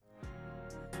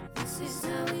This is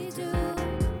how we do.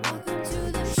 Welcome to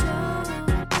the show.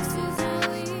 This is how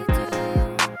we do.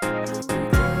 This is how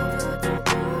we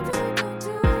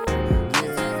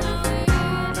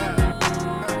do.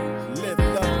 Live,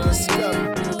 love,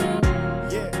 discover.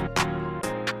 Yeah.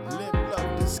 Live,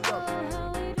 love,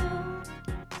 discover.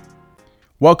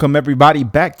 Welcome, everybody,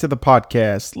 back to the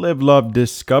podcast, Live, Love,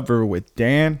 Discover with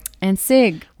Dan, And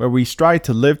Sig. where we strive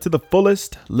to live to the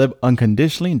fullest, live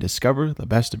unconditionally, and discover the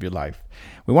best of your life.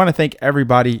 We want to thank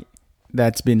everybody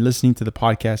that's been listening to the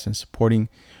podcast and supporting.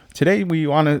 Today, we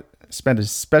want to send a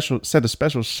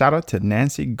special shout out to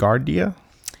Nancy Gardia.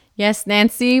 Yes,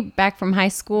 Nancy, back from high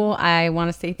school. I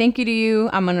want to say thank you to you.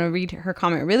 I'm going to read her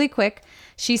comment really quick.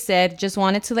 She said, just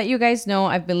wanted to let you guys know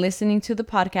I've been listening to the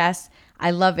podcast. I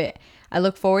love it. I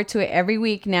look forward to it every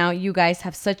week now. You guys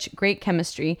have such great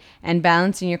chemistry and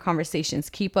balance in your conversations.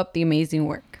 Keep up the amazing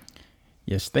work.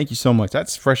 Yes, thank you so much.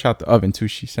 That's fresh out the oven, too.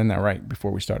 She sent that right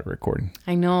before we started recording.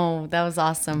 I know. That was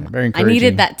awesome. Very I encouraging.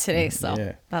 needed that today, so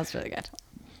Yeah. that was really good.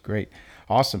 Great.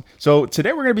 Awesome. So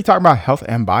today we're going to be talking about health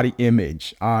and body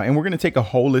image. And we're going to take a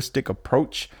holistic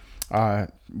approach. We're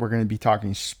going to be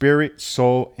talking spirit,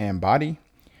 soul, and body.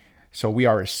 So we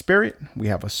are a spirit, we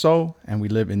have a soul, and we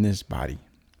live in this body.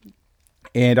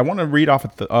 And I want to read off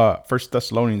of the 1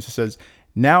 Thessalonians. It says,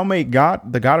 now may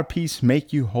God, the God of peace,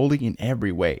 make you holy in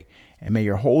every way. And may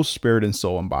your whole spirit and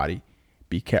soul and body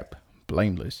be kept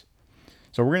blameless.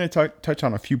 So we're going to touch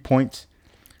on a few points.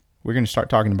 We're going to start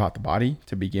talking about the body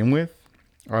to begin with.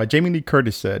 Jamie Lee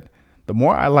Curtis said, the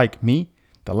more I like me,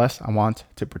 the less I want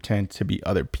to pretend to be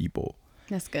other people.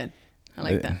 That's good. I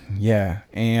like that. Yeah.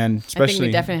 And especially, I think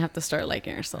we definitely have to start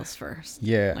liking ourselves first.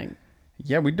 Yeah. Like,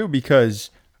 Yeah, we do,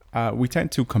 because we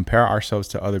tend to compare ourselves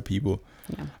to other people.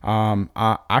 yeah.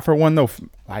 I for one, though,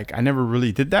 like, I never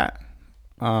really did that.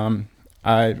 I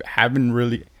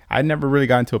never really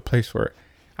got into a place where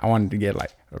I wanted to get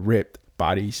like a ripped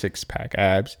body, 6-pack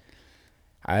abs.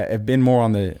 I've been more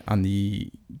on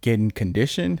the getting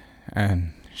conditioned,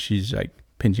 and she's like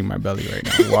pinching my belly right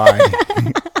now. Why?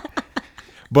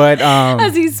 But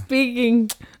As he's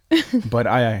speaking. but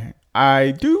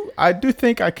I do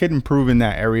think I could improve in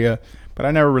that area, but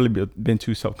I never really been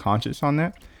too self-conscious on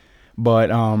that.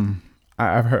 But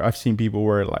I've seen people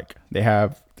where like they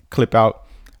have clip out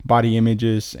body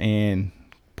images and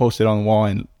post it on the wall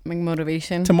and Like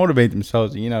motivation. to motivate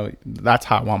themselves. You know, that's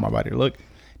how I want my body to look.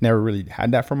 Never really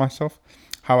had that for myself.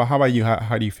 How about you?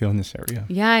 How do you feel in this area?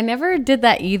 Yeah, I never did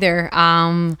that either.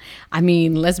 I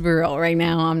mean, let's be real. Right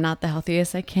now, I'm not the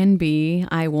healthiest I can be.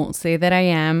 I won't say that I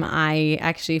am. I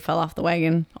actually fell off the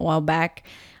wagon a while back.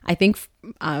 I think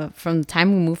from the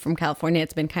time we moved from California,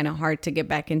 it's been kind of hard to get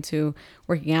back into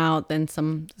working out. Then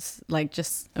some like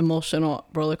just emotional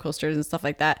roller coasters and stuff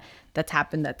like that that's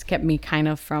happened that's kept me kind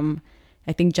of from,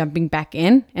 I think, jumping back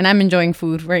in. And I'm enjoying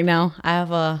food right now. I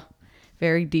have a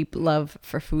very deep love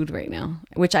for food right now,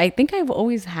 which I think I've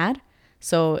always had.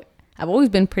 So I've always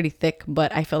been pretty thick,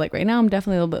 but I feel like right now I'm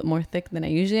definitely a little bit more thick than I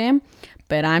usually am.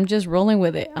 But I'm just rolling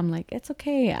with it. I'm like, it's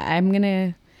okay. I'm going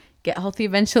to get healthy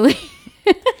eventually.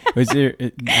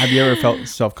 Have you ever felt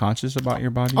self-conscious about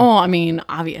your body? Oh, I mean,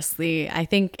 obviously, I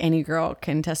think any girl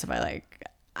can testify. Like,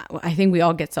 I think we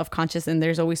all get self-conscious, and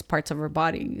there's always parts of our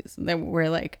bodies that we're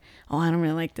like, oh, I don't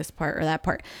really like this part or that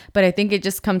part. But I think it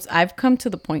just comes, I've come to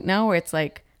the point now where it's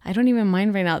like, I don't even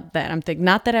mind right now that I'm thick.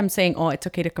 Not that I'm saying, oh, it's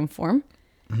okay to conform.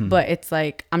 But it's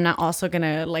like, I'm not also going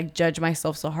to like judge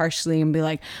myself so harshly and be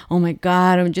like, oh my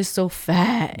God, I'm just so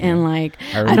fat. And like,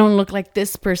 I don't look like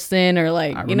this person, or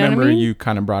like, I you know what I remember mean? you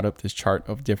kind of brought up this chart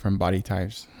of different body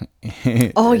types.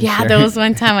 Oh yeah, there was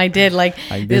one time I did like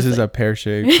This is a pear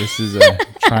shape. This is a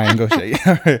triangle shape.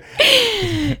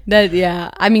 that.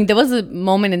 Yeah, I mean, there was a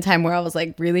moment in time where I was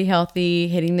like really healthy,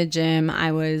 hitting the gym.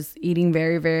 I was eating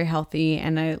very, very healthy,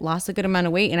 and I lost a good amount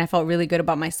of weight, and I felt really good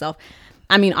about myself.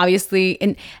 I mean, obviously,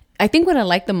 and I think what I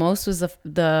liked the most was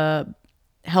the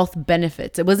health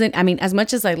benefits. It wasn't, I mean, as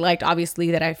much as I liked,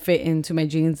 obviously, that I fit into my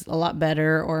jeans a lot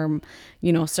better, or,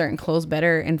 you know, certain clothes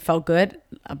better and felt good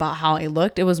about how I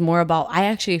looked. It was more about, I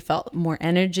actually felt more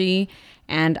energy,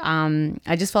 and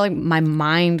I just felt like my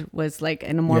mind was like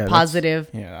in a more positive.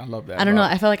 Yeah, I love that. I don't know.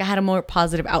 I felt like I had a more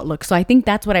positive outlook. So I think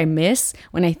that's what I miss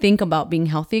when I think about being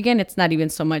healthy again. It's not even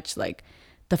so much like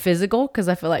the physical, because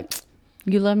I feel like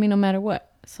you love me no matter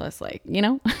what. So it's like, you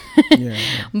know. Yeah.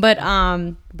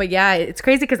 But yeah, it's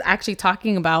crazy because actually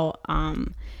talking about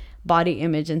body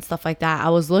image and stuff like that,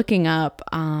 I was looking up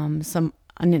some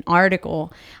on an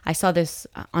article. I saw this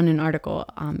on an article.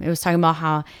 It was talking about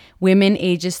how women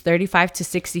ages 35 to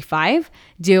 65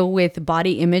 deal with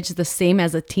body image the same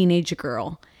as a teenage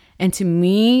girl. And to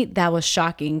me, that was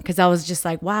shocking because I was just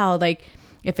like, wow, like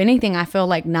if anything, I feel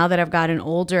like now that I've gotten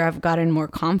older, I've gotten more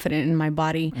confident in my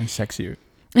body. And sexier.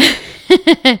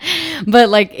 But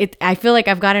like I feel like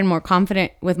I've gotten more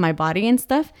confident with my body and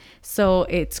stuff. So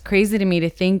it's crazy to me to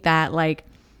think that like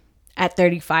at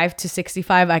 35 to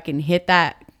 65, I can hit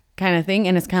that kind of thing.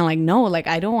 And it's kind of like, no, like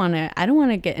I don't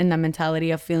want to get in that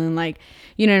mentality of feeling like,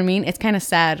 you know what I mean? It's kind of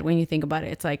sad when you think about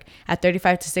it. It's like at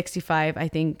 35 to 65, I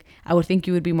would think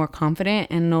you would be more confident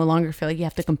and no longer feel like you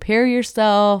have to compare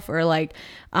yourself or like,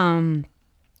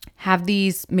 have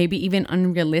these maybe even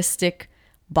unrealistic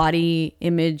body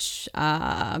image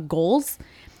goals.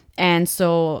 And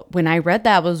so when I read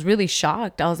that, I was really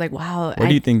shocked. I was like, wow. Where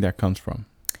do you think that comes from?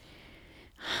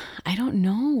 I don't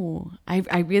know.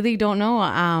 I really don't know.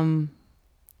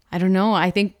 I don't know. I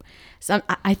think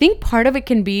part of it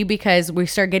can be because we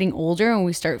start getting older and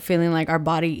we start feeling like our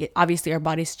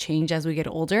bodies change as we get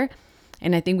older.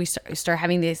 And I think we start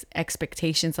having these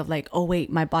expectations of like, oh,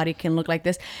 wait, my body can look like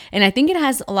this. And I think it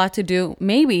has a lot to do,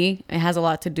 maybe it has a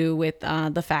lot to do with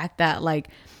the fact that like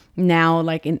now,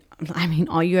 like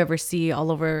all you ever see all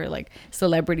over like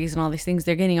celebrities and all these things,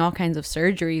 they're getting all kinds of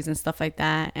surgeries and stuff like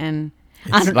that. And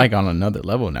it's like on another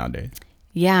level nowadays.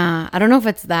 Yeah, I don't know if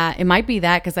it's that. It might be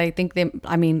that because I think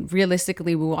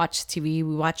realistically, we watch TV,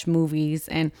 we watch movies,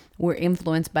 and we're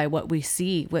influenced by what we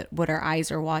see, what our eyes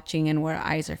are watching and what our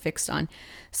eyes are fixed on.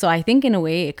 So I think in a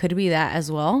way it could be that as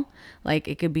well. Like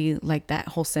it could be like that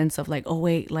whole sense of like, oh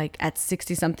wait, like at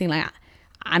 60 something, like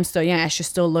I'm still young. I should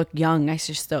still look young. I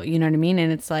should still, you know what I mean?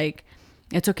 And it's like,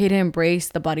 it's okay to embrace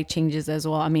the body changes as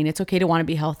well. I mean, it's okay to want to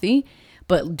be healthy,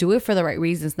 but do it for the right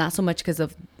reasons, not so much because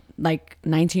of like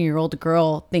 19-year-old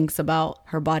girl thinks about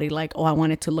her body like, oh, I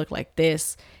want it to look like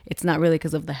this. It's not really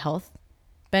because of the health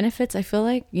benefits, I feel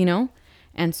like, you know?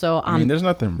 And so I mean, there's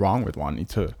nothing wrong with wanting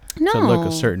to no, look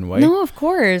a certain way. No, of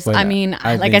course. But I mean,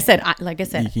 like I said,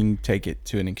 you can take it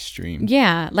to an extreme.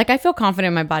 yeah, like I feel confident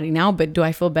in my body now, but do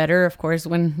I feel better? Of course,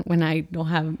 when I don't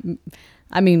have,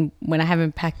 I mean, when I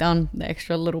haven't packed on the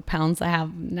extra little pounds I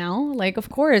have now, like, of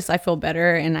course I feel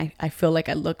better and I feel like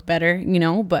I look better, you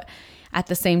know, but at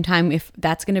the same time, if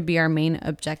that's going to be our main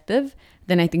objective,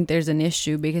 then I think there's an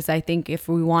issue because I think if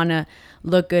we want to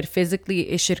look good physically,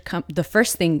 it should come. The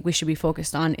first thing we should be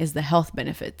focused on is the health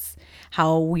benefits,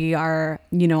 how we are,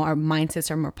 you know, our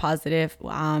mindsets are more positive.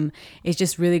 It's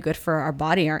just really good for our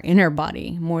body, our inner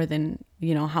body, more than,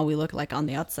 you know, how we look like on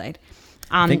the outside.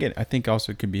 I think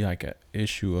also it could be like an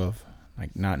issue of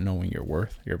like not knowing your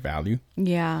worth, your value.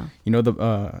 Yeah. You know,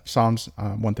 the Psalms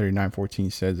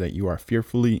 139:14 says that you are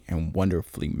fearfully and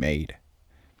wonderfully made.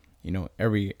 You know,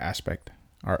 every aspect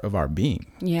of our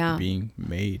being. Yeah. Being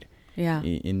made. Yeah.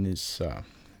 In this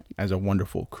as a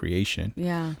wonderful creation.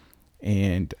 Yeah.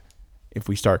 And if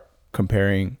we start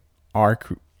comparing our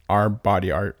body,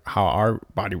 how our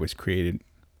body was created,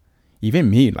 even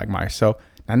me, like myself,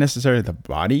 not necessarily the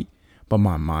body, but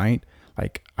my mind,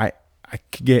 like I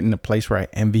could get in a place where I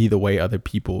envy the way other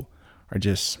people are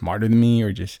just smarter than me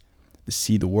or just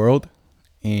see the world.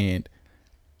 And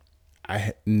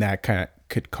that kind of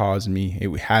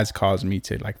it has caused me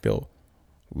to like feel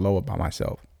low about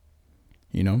myself,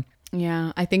 you know?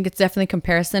 Yeah. I think it's definitely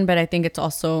comparison, but I think it's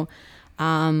also,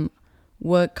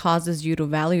 what causes you to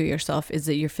value yourself? Is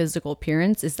it your physical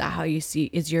appearance? Is that how you see,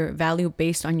 is your value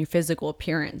based on your physical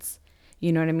appearance?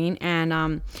 You know what I mean?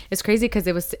 And it's crazy because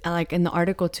it was like in the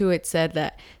article too, it said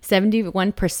that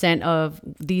 71% of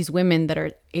these women that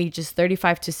are ages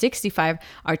 35 to 65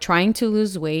 are trying to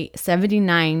lose weight.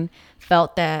 79%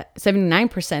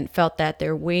 felt that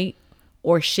their weight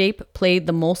or shape played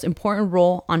the most important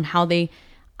role on how they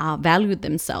valued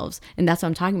themselves. And that's what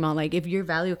I'm talking about. Like if your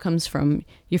value comes from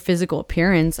your physical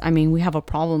appearance, I mean, we have a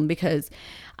problem because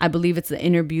I believe it's the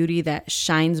inner beauty that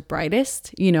shines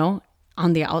brightest, you know,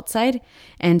 on the outside.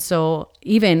 And so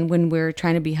even when we're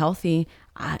trying to be healthy,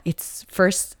 it's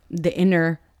first the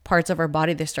inner parts of our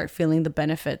body that start feeling the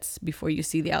benefits before you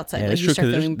see the outside. Yeah, like it's you true, start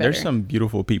feeling better. there's some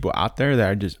beautiful people out there that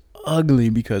are just ugly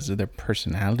because of their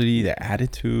personality, their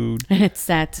attitude. And it's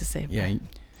sad to say.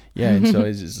 Yeah. And so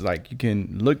it's just like you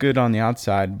can look good on the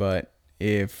outside, but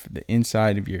if the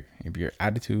inside of your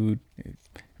attitude, if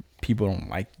people don't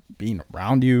like being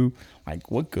around you,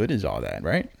 like what good is all that,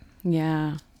 right?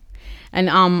 Yeah. And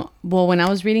well, when I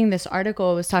was reading this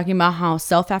article, it was talking about how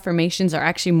self-affirmations are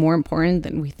actually more important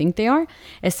than we think they are.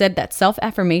 It said that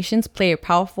self-affirmations play a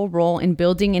powerful role in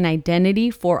building an identity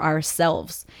for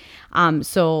ourselves.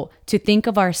 So to think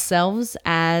of ourselves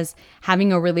as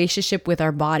having a relationship with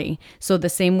our body. So the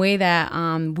same way that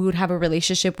we would have a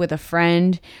relationship with a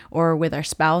friend or with our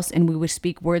spouse, and we would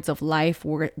speak words of life,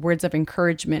 words of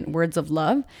encouragement, words of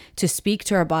love, to speak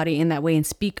to our body in that way and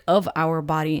speak of our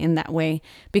body in that way.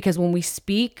 Because when we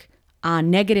speak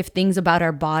negative things about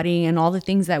our body and all the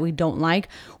things that we don't like,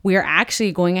 we are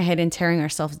actually going ahead and tearing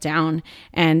ourselves down.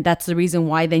 And that's the reason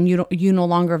why then you no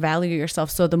longer value yourself.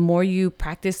 So the more you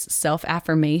practice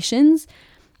self-affirmations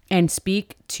and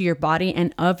speak to your body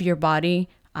and of your body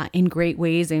in great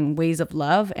ways and ways of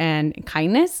love and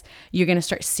kindness, you're going to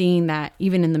start seeing that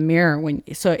even in the mirror.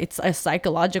 So it's a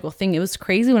psychological thing. It was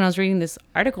crazy when I was reading this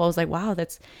article. I was like, wow,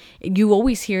 you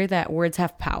always hear that words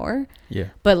have power. Yeah.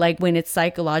 But like when it's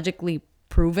psychologically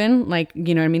proven, like,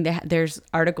 you know what I mean? There's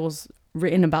articles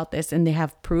written about this and they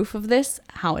have proof of this,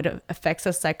 how it affects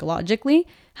us psychologically,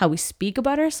 how we speak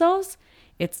about ourselves.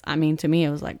 To me, it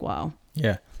was like, wow.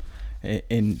 Yeah.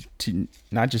 And to,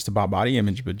 not just about body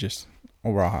image, but just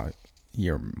overall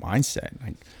your mindset.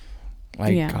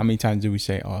 Like Yeah. how many times do we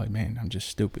say, oh man, I'm just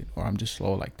stupid, or I'm just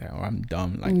slow like that, or I'm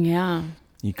dumb? Like, Yeah.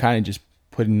 you kind of just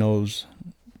putting those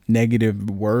negative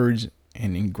words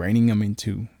and ingraining them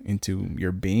into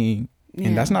your being. Yeah.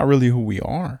 And that's not really who we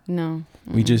are. No.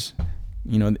 We just,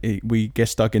 we get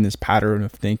stuck in this pattern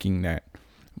of thinking that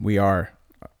we are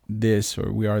this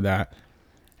or we are that.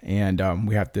 And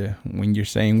we have to, when you're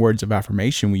saying words of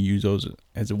affirmation, we use those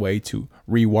as a way to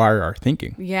rewire our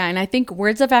thinking. Yeah. And I think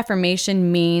words of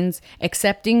affirmation means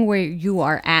accepting where you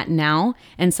are at now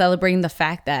and celebrating the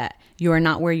fact that you are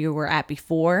not where you were at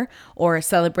before, or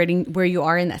celebrating where you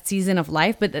are in that season of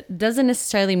life. But that doesn't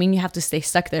necessarily mean you have to stay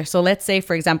stuck there. So let's say,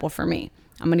 for example, for me,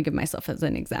 I'm going to give myself as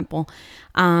an example.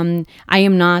 I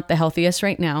am not the healthiest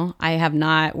right now. I have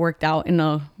not worked out in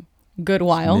a good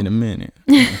while. In a minute.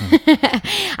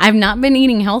 I've not been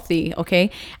eating healthy. Okay.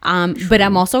 But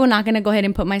I'm also not going to go ahead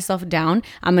and put myself down.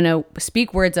 I'm going to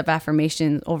speak words of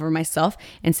affirmation over myself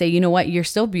and say, you know what? You're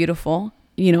still beautiful.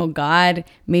 God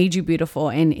made you beautiful.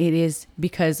 And it is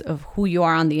because of who you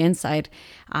are on the inside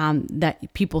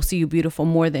that people see you beautiful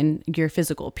more than your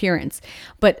physical appearance.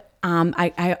 But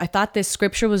I thought this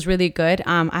scripture was really good.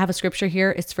 I have a scripture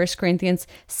here. It's 1 Corinthians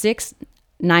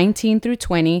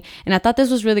 6:19-20. And I thought this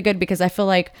was really good because I feel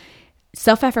like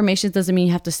self-affirmations doesn't mean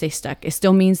you have to stay stuck. It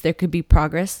still means there could be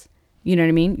progress. You know what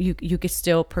I mean? You could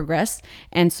still progress.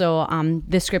 And so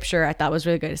this scripture I thought was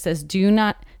really good. It says, do you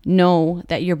not know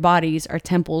that your bodies are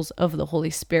temples of the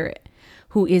Holy Spirit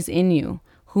who is in you,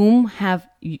 whom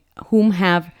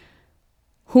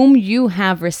you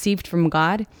have received from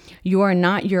God? You are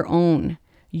not your own.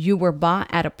 You were bought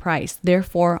at a price.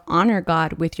 Therefore, honor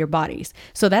God with your bodies.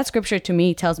 So that scripture to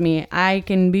me tells me I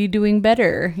can be doing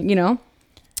better,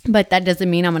 but that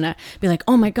doesn't mean I'm going to be like,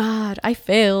 oh my God, I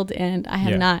failed and I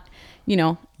have not,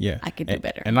 Yeah. I could do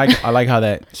better. And I like how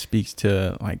that speaks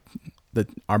to like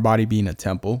our body being a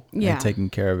temple Yeah. and taking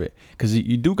care of it. Because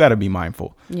you do got to be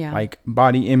mindful. Yeah. Like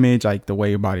body image, like the way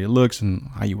your body looks and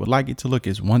how you would like it to look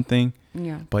is one thing.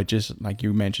 Yeah. But just like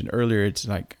you mentioned earlier, it's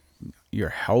like your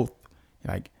health,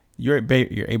 like you're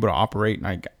able to operate.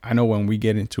 Like I know when we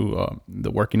get into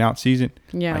the working out season,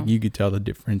 Yeah. like you could tell the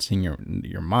difference in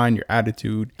your mind, your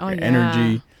attitude, Oh, your yeah.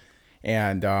 energy.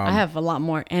 And I have a lot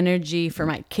more energy for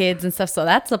my kids and stuff. So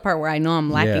that's the part where I know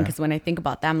I'm lacking, Yeah. because when I think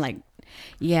about that, I'm like,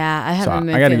 yeah, I So haven't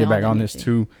been I got to feeling get back all on that this energy.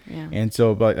 too. Yeah. And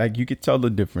so, but like you could tell the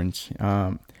difference.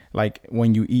 Like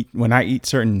when I eat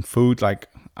certain foods, like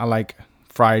I like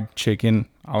fried chicken.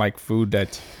 I like food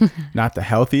that's not the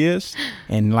healthiest.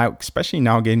 And like, especially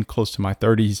now getting close to my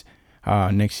 30s,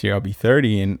 next year I'll be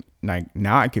 30. And like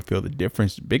now I can feel the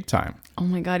difference big time. Oh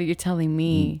my God, you're telling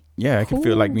me. Yeah. I can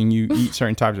feel like when you eat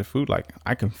certain types of food, like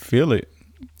I can feel it,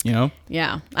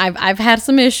 Yeah, I've had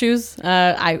some issues.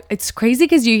 It's crazy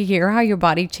because you hear how your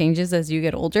body changes as you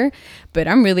get older, but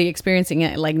I'm really experiencing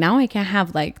it. Like now I can't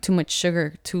have like too much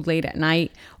sugar too late at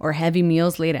night or heavy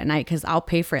meals late at night because I'll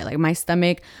pay for it. Like my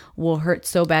stomach will hurt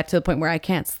so bad to the point where I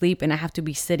can't sleep and I have to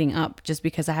be sitting up just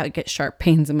because I get sharp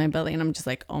pains in my belly. And I'm just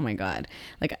like, oh my God,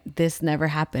 like this never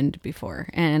happened before.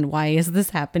 And why is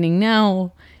this happening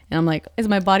now? And I'm like, is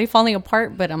my body falling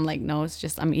apart? But I'm like, no, it's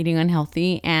just I'm eating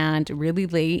unhealthy and really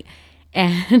late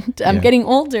and I'm Yeah. getting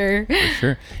older. For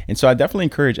sure. And so I definitely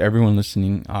encourage everyone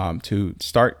listening to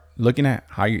start looking at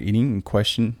how you're eating and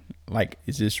question, like,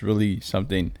 is this really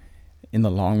something in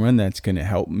the long run that's going to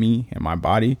help me and my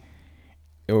body?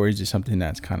 Or is it something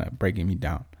that's kind of breaking me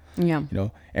down? Yeah.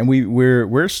 And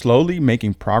we're slowly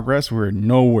making progress. We're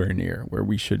nowhere near where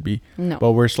we should be, No.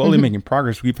 but we're slowly making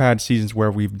progress. We've had seasons where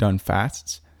we've done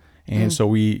fasts, and Mm. so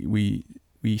we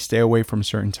stay away from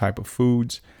certain type of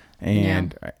foods,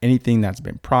 And anything that's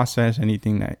been processed,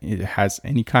 anything that it has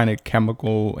any kind of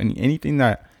chemical, anything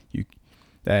that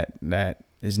that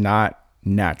is not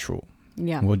natural,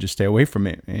 we'll just stay away from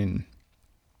it. And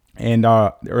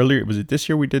earlier, was it this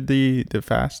year we did the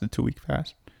fast, the 2-week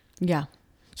fast? Yeah.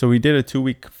 So we did a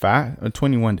 2-week fast, a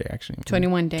 21 day actually.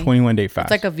 21 day. 21 day fast.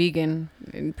 It's like a vegan,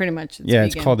 pretty much. It's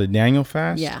It's vegan. called the Daniel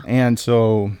fast. Yeah. And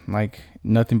so like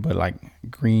nothing but like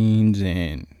greens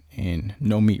and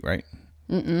no meat, right?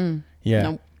 Yeah.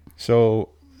 Nope. So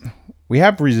we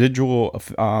have residual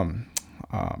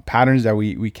patterns that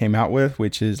we came out with,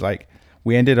 which is like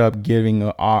we ended up giving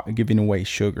away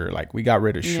sugar. Like we got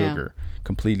rid of sugar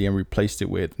completely and replaced it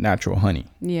with natural honey.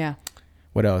 Yeah.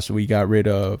 What else? We got rid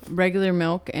of Regular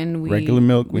milk, and we we do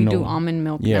know. almond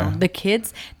milk Yeah. now. The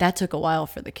kids, that took a while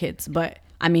for the kids, but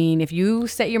I mean, if you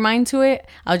set your mind to it,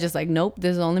 I was just like, nope,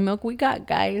 this is the only milk we got,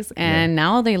 guys. And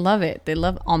now they love it. They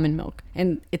love almond milk,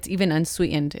 and it's even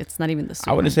unsweetened. It's not even the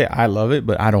sweet. I wouldn't say I love it,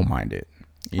 but I don't mind it.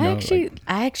 You know,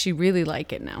 I actually really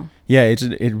like it now. yeah,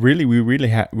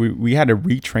 we had to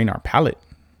retrain our palate,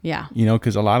 Yeah. you know,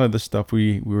 because a lot of the stuff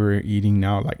we were eating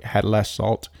now like had less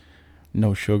salt,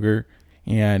 no sugar,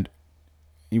 and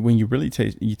when you really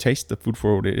taste the food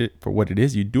for what it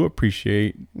is, you do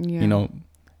appreciate, you know,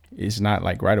 it's not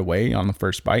like right away on the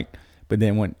first bite, but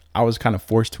then when I was kind of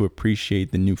forced to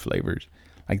appreciate the new flavors,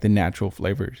 like the natural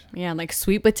flavors. Yeah, like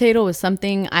sweet potato was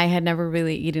something I had never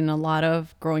really eaten a lot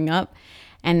of growing up.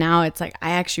 And now it's like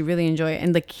I actually really enjoy it.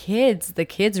 And the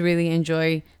kids really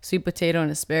enjoy sweet potato and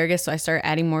asparagus. So I started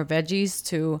adding more veggies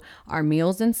to our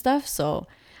meals and stuff. So,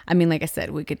 I mean, like I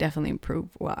said, we could definitely improve.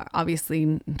 Well,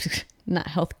 obviously, not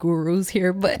health gurus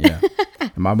here, but Yeah.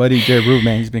 And my buddy Jared Root,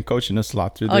 man, he's been coaching us a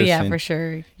lot through this. oh yeah, and for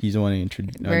sure. He's the one who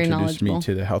Very introduced me knowledgeable.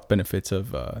 to the health benefits of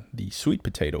the sweet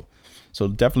potato. So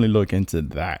definitely look into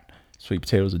that. Sweet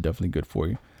potatoes are definitely good for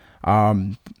you.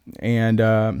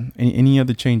 Any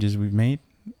other changes we've made,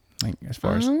 like as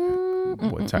far as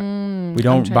what type? We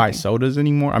don't trying buy to think. sodas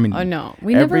anymore. I mean, Oh no,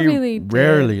 we never really did,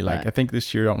 rarely. Like but- I think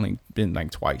this year only been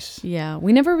like twice. Yeah,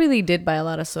 we never really did buy a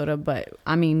lot of soda, but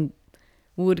I mean,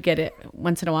 we would get it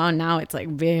once in a while. And now it's like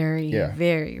very,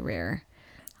 very rare.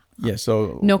 Yeah.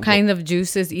 So No kind of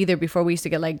juices either. Before we used to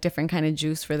get like different kind of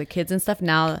juice for the kids and stuff.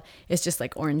 Now it's just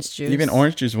like orange juice. even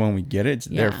orange juice, when we get it, it's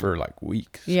there Yeah. for like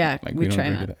weeks. Yeah, like we don't try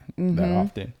drink not. it that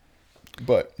often.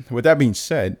 But with that being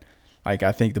said, like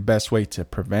I think the best way to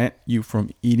prevent you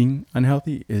from eating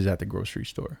unhealthy is at the grocery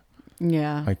store.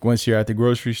 Yeah. Like once you're at the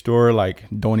grocery store, like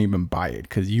don't even buy it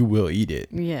because you will eat it.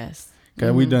 Yes.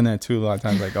 Because we've done that too a lot of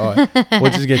times. Like, oh,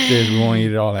 we'll just get this. We won't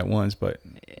eat it all at once, but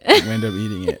we end up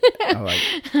eating it. I'm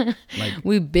like,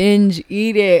 We binge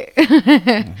eat it.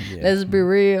 Let's be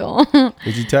real.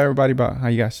 did you tell everybody about how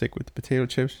you got sick with the potato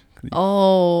chips?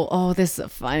 Oh, this is a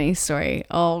funny story.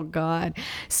 Oh God.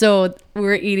 So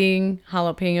we're eating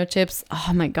jalapeno chips.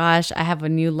 Oh my gosh, I have a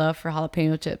new love for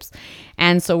jalapeno chips.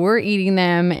 And so we're eating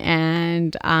them,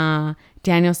 and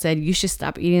Daniel said, you should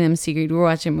stop eating them, Sigrid. We're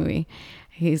watching a movie.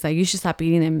 He's like, you should stop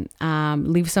eating them.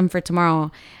 Leave some for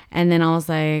tomorrow. And then I was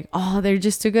like, oh, they're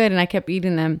just too good. And I kept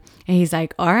eating them. And he's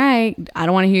like, all right, I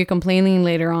don't want to hear you complaining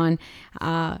later on.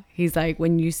 He's like,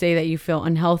 when you say that you feel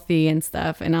unhealthy and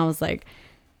stuff. And I was like,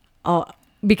 oh,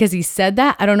 because he said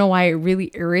that, I don't know why it really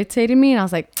irritated me. And I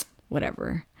was like,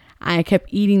 whatever. I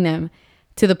kept eating them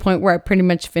to the point where I pretty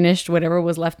much finished whatever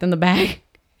was left in the bag.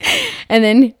 And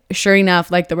then sure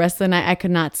enough, like the rest of the night, I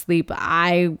could not sleep.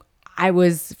 I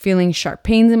was feeling sharp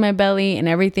pains in my belly and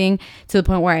everything, to the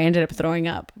point where I ended up throwing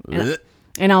up.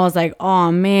 And I was like,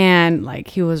 oh man, like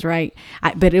he was right.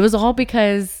 But it was all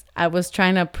because I was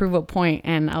trying to prove a point,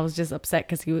 and I was just upset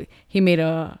because he made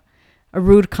a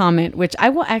rude comment, which I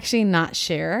will actually not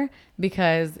share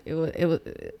because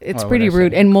it's What pretty would I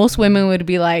rude. say? And most women would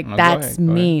be like, No, go that's ahead, go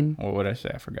ahead. mean. What would I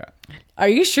say? I forgot. Are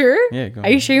you sure? Yeah, go Are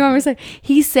you ahead. sure you want me to say?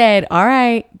 He said, all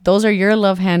right, those are your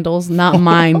love handles, not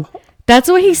mine. That's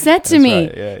what he said to That's me.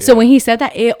 right, yeah, So yeah. when he said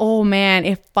that,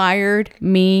 it fired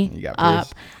me You got up.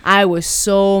 pissed. I was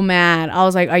so mad. I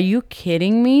was like, are you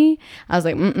kidding me? I was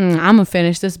like, I'm going to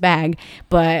finish this bag.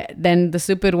 But then the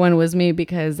stupid one was me,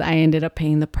 because I ended up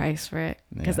paying the price for it.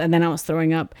 And then I was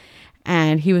throwing up.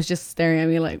 And he was just staring at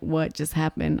me like, what just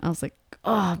happened? I was like,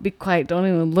 oh, be quiet. Don't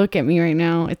even look at me right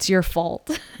now. It's your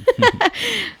fault.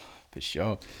 For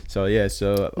sure. So yeah, That's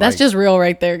like, just real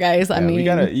right there, guys. I yeah, we mean,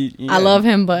 gotta, I love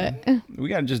him, but we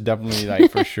gotta just definitely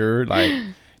like for sure, like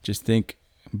just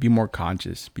be more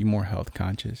conscious, be more health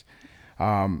conscious.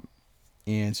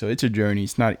 And so it's a journey.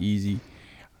 It's not easy.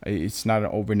 It's not an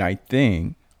overnight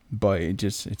thing, but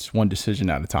it's one decision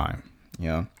at a time. You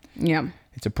know, yeah.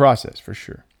 it's a process for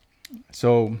sure.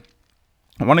 So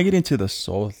I want to get into the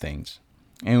soul things.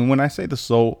 And when I say the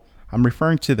soul, I'm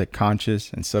referring to the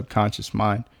conscious and subconscious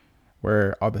mind,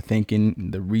 where all the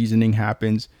thinking, the reasoning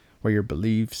happens, where your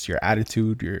beliefs, your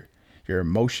attitude, your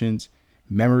emotions,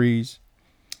 memories,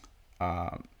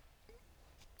 all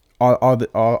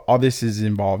this is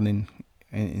involved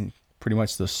in pretty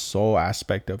much the soul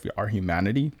aspect of our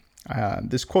humanity.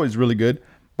 This quote is really good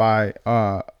by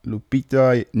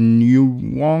Lupita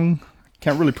Nyong'o.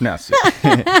 Can't really pronounce it,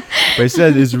 but it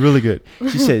says it's really good.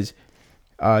 She says,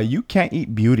 "You can't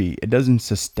eat beauty; it doesn't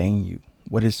sustain you.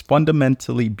 What is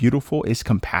fundamentally beautiful is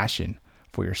compassion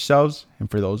for yourselves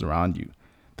and for those around you.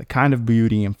 The kind of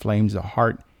beauty inflames the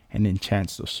heart and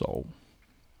enchants the soul."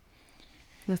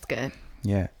 That's good.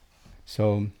 Yeah.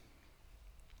 So,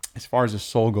 as far as the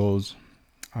soul goes,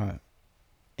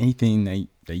 anything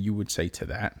that you would say to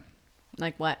that?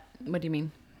 Like what? What do you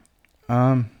mean?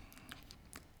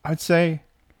 I'd say,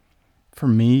 for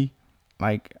me,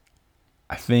 like,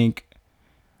 I think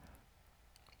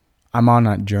I'm on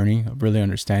that journey of really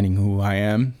understanding who I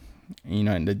am,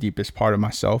 in the deepest part of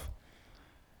myself.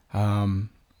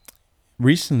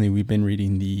 Recently, we've been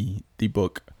reading the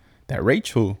book that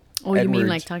Rachel. Oh, you mean Edwards-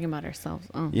 like talking about ourselves?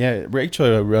 Oh, Yeah,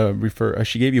 Rachel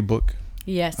she gave you a book.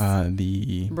 yes.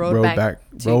 The Road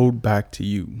Back to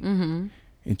You. Mm-hmm.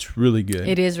 It's really good.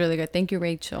 It is really good. Thank you,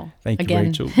 Rachel. Thank you, Again.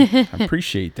 Rachel. I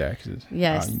appreciate that. 'Cause,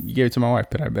 Yes. you gave it to my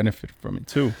wife, but I benefit from it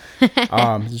too.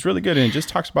 It's really good, and it just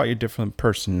talks about your different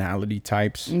personality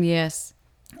types. Yes.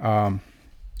 Your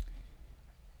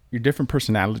different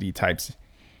personality types,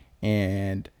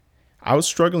 and I was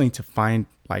struggling to find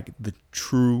like the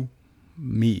true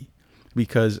me,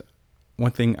 because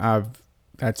one thing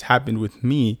that's happened with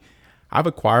me, I've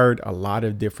acquired a lot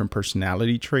of different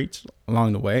personality traits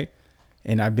along the way,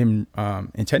 and I've been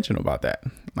intentional about that.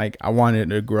 Like, I wanted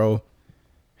to grow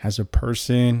as a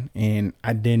person, and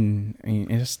I didn't. And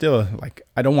it's still like,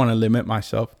 I don't want to limit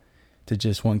myself to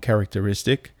just one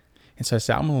characteristic, and so I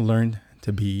said, I'm gonna learn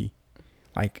to be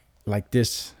like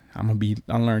this. I'll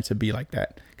learn to be like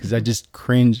that, because I just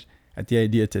cringe at the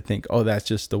idea to think, oh, that's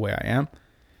just the way I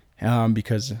am,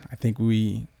 because I think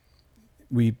we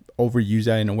overuse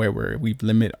that in a way where we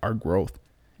limit our growth.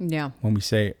 Yeah.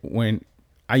 When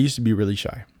I used to be really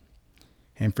shy,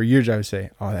 and for years I would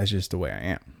say, oh, that's just the way I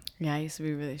am. Yeah, I used to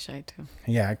be really shy too.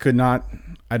 Yeah, I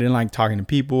didn't like talking to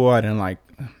people. I didn't like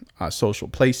social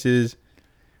places.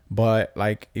 But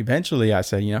like, eventually I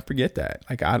said, forget that.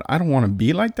 Like, I don't want to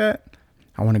be like that.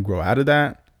 I want to grow out of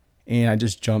that. And I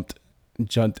just jumped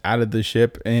out of the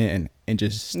ship and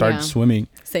just started swimming.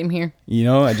 Same here.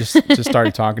 I just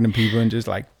started talking to people, and just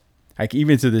like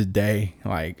even to this day,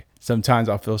 like, sometimes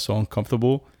I'll feel so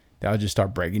uncomfortable that I'll just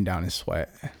start breaking down in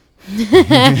sweat.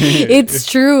 It's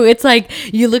true. It's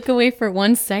like you look away for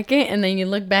 1 second and then you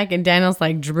look back and Daniel's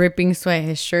like dripping sweat.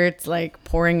 His shirt's like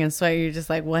pouring in sweat. You're just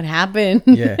like, what happened?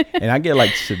 Yeah. And I get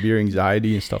like severe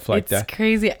anxiety and stuff like that. It's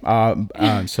crazy.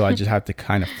 So I just have to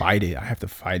kind of fight it. I have to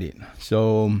fight it.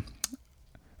 So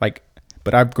like,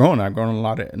 but I've grown in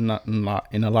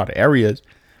a lot of areas,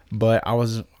 but I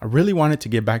really wanted to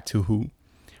get back to who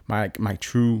my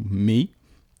true me.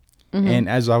 Mm-hmm. And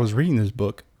as I was reading this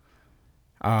book,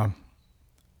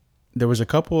 there was a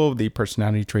couple of the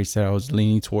personality traits that I was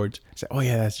leaning towards. I said, oh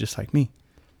yeah, that's just like me.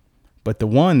 But the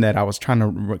one that I was trying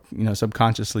to,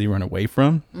 subconsciously run away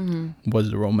from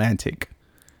was the romantic,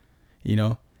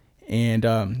 and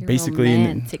basically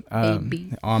romantic,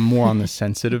 baby. I'm more on the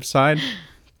sensitive side,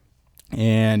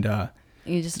 and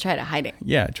You just try to hide it.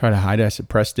 yeah, I tried to hide it. I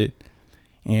suppressed it,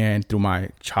 and through my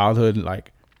childhood,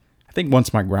 like, I think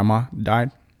once my grandma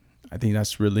died, I think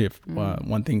that's really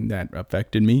one thing that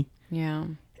affected me. Yeah.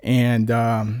 And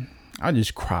I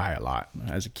just cry a lot.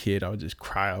 As a kid, I would just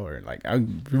cry, or like,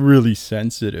 I'm really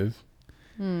sensitive.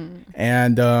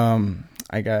 And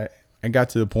I got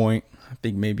to the point, I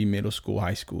think maybe middle school,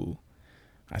 high school,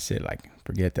 I said, like,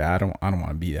 forget that. I don't want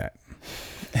to be that.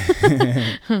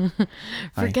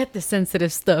 Forget the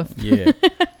sensitive stuff. Yeah.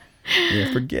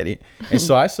 Yeah, forget it. And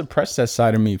so I suppressed that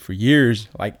side of me for years.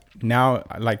 Like, now,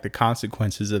 like, the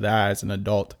consequences of that as an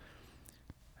adult,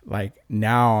 like,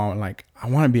 now I'm like, I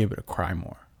want to be able to cry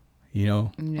more, Yeah.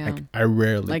 like, I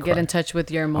rarely Like, cry. get in touch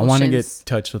with your I emotions. want to get in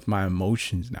touch with my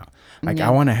emotions now. Like, Yeah.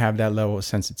 I want to have that level of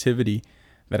sensitivity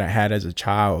that I had as a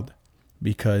child,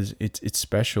 because it's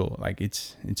special. Like,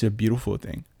 it's a beautiful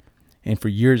thing. And for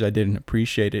years I didn't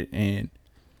appreciate it, and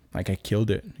like, I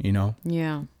killed it,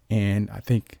 Yeah. And I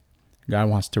think God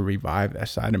wants to revive that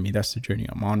side of me. That's the journey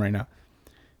I'm on right now.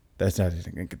 I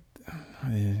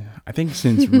think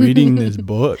since reading this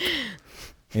book,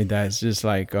 that's just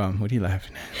like, what are you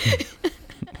laughing at?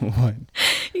 What?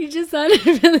 You just sounded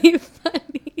really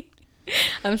funny.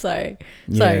 I'm sorry.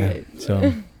 Yeah. Sorry.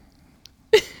 So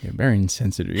you're very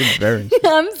insensitive. You're very.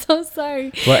 I'm so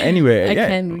sorry. But anyway, I yeah.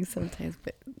 can be sometimes,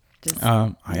 but just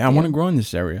I want to grow in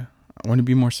this area. I want to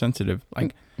be more sensitive.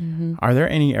 Like, are there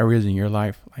any areas in your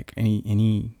life, like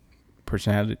any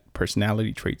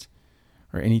personality traits,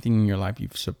 or anything in your life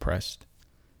you've suppressed?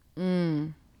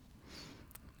 I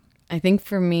think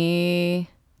for me,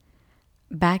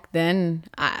 back then,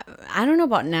 I don't know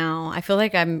about now. I feel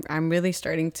like I'm really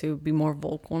starting to be more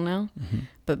vocal now.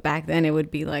 But back then, it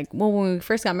would be like, well, when we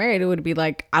first got married, it would be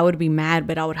like I would be mad,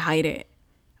 but I would hide it,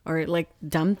 or like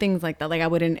dumb things like that. Like I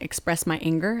wouldn't express my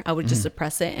anger. I would just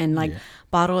suppress it and like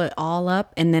bottle it all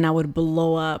up, and then I would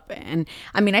blow up. And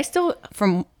I mean, I still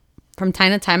from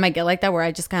time to time I get like that where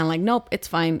I just kind of like, nope, it's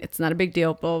fine, it's not a big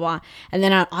deal, blah blah blah. And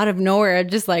then out of nowhere, I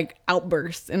just like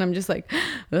outburst, and I'm just like,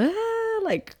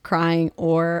 like crying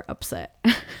or upset.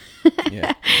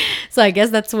 Yeah. So I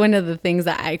guess that's one of the things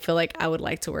that I feel like I would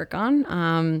like to work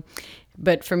on.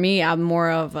 But for me, I'm more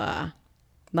of a,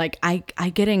 like I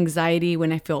get anxiety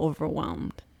when I feel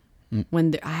overwhelmed.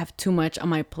 When I have too much on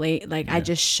my plate, like I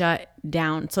just shut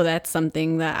down. So that's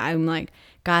something that I'm like,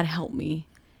 God help me,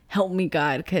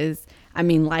 God, because I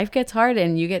mean life gets hard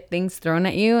and you get things thrown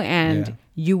at you, and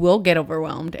you will get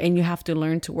overwhelmed, and you have to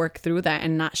learn to work through that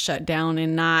and not shut down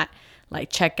and not like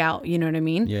check out. You know what I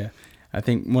mean? Yeah. I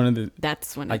think one of the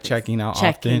That's when like checking out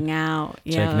checking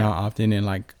often, and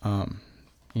like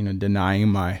denying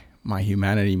my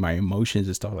humanity, my emotions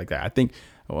and stuff like that. I think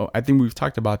we've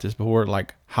talked about this before,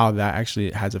 like how that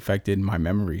actually has affected my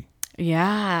memory.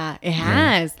 Yeah, it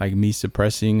has. Like me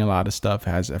suppressing a lot of stuff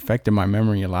has affected my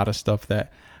memory. A lot of stuff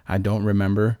that I don't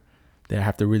remember, that I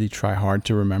have to really try hard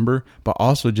to remember. But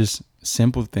also just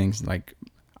simple things, like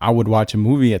I would watch a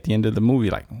movie, at the end of the movie,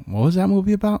 like, what was that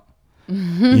movie about?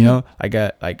 You know, I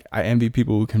envy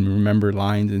people who can remember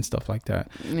lines and stuff like that.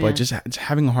 But just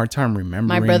having a hard time remembering.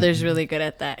 My brother's really good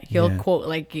at that. He'll quote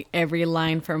like every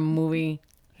line from a movie.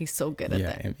 He's so good at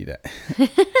that. I envy that.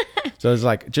 So it's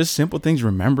like just simple things,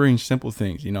 remembering simple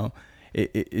things, you know,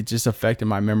 it just affected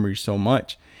my memory so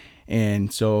much.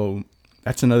 And so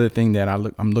that's another thing that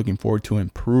I'm looking forward to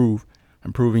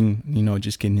improving, you know,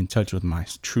 just getting in touch with my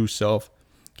true self,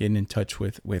 getting in touch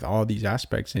with all these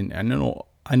aspects. And I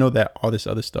know that all this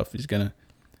other stuff is going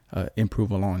to improve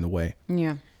along the way.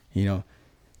 Yeah. You know,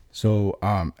 so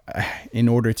in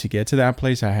order to get to that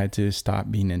place, I had to stop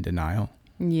being in denial.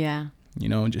 Yeah. You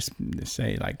know, just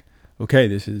say like, okay,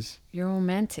 this is, you're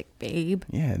romantic, babe.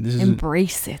 yeah, this is,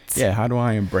 Embrace it. yeah, how do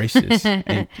I embrace this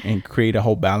and create a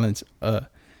whole balance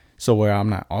so where I'm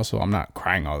not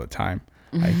crying all the time,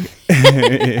 like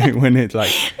when it's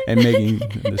like, and making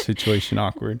the situation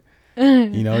awkward.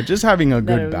 You know, just having a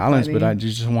good balance, funny. But I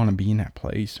just want to be in that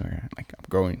place where like I'm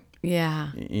growing.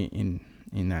 Yeah. In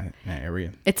that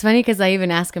area. It's funny because I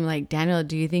even asked him like, Daniel,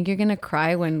 do you think you're gonna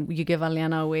cry when you give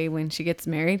Aliana away when she gets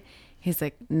married? He's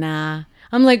like, nah.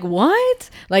 I'm like,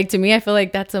 what? Like, to me, I feel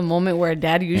like that's a moment where a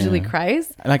dad usually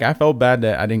cries. Like, I felt bad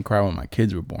that I didn't cry when my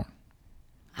kids were born.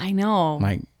 I know.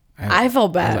 Like, I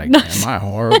felt bad. I was like, am I a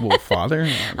horrible father?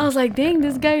 I was like, dang,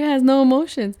 this guy has no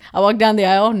emotions. I walked down the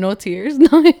aisle, no tears.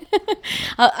 No,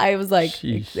 I was like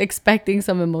expecting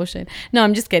some emotion. No,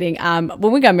 I'm just kidding.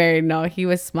 When we got married, no, he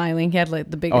was smiling. He had like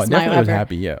the biggest smile definitely ever. Was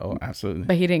happy. Yeah. Oh, absolutely.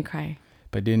 But he didn't cry.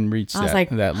 But didn't reach I was like,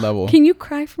 that level. Can you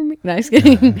cry for me? No, I'm just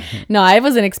kidding. No, I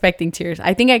wasn't expecting tears.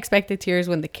 I think I expected tears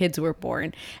when the kids were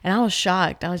born. And I was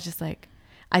shocked. I was just like,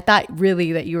 I thought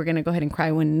really that you were going to go ahead and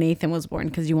cry when Nathan was born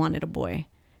because you wanted a boy.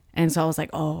 And so I was like,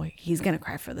 oh, he's going to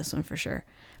cry for this one for sure.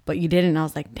 But you didn't. I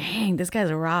was like, dang, this guy's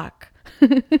a rock.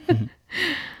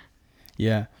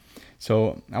 Yeah.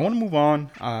 So I want to move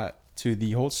on to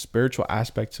the whole spiritual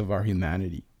aspects of our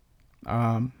humanity.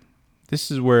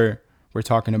 This is where we're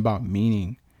talking about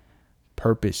meaning,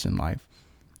 purpose in life,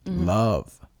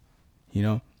 love, you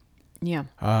know? Yeah.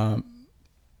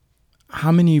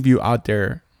 How many of you out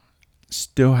there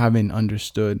still haven't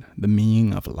understood the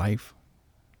meaning of life?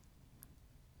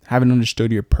 Haven't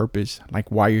understood your purpose, like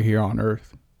why you're here on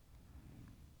earth,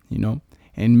 you know?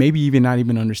 And maybe even not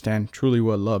even understand truly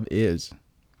what love is.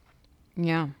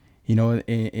 Yeah. You know,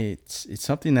 it's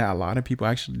something that a lot of people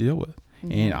actually deal with.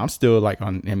 And I'm still like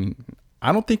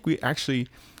I don't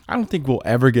think we'll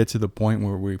ever get to the point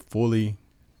where we fully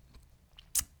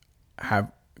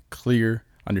have clear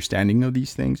understanding of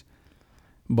these things.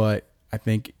 But I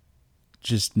think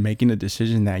just making a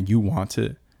decision that you want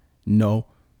to know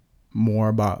more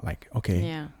about, like,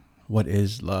 okay, what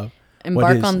is love?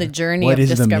 Embark on the journey of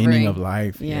discovering. What is the meaning of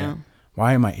life? Yeah.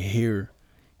 Why am I here?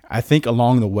 I think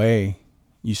along the way,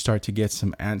 you start to get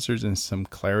some answers and some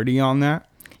clarity on that.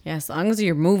 Yeah, as long as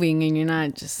you're moving and you're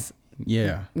not just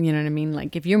Yeah. You know what I mean?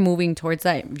 Like if you're moving towards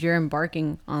that, if you're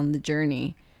embarking on the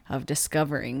journey of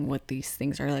discovering what these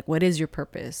things are, like what is your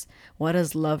purpose? What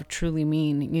does love truly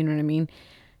mean? You know what I mean?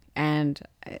 And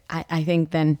I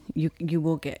think then you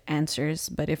will get answers.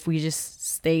 But if we just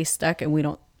stay stuck and we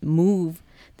don't move,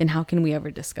 then how can we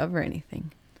ever discover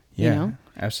anything? Yeah, You know?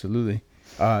 absolutely.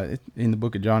 In the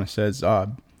book of John, it says,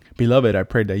 "Beloved, I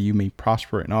pray that you may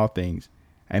prosper in all things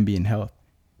and be in health,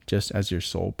 just as your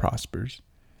soul prospers."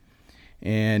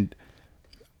 And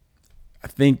I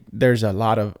think there's a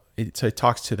lot of it. So it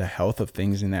talks to the health of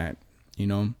things in that,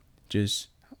 just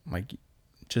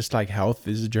like health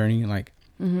is a journey. Like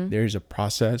there's a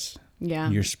process. Yeah.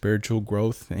 Your spiritual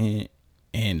growth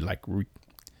and like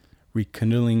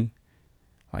rekindling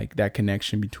like that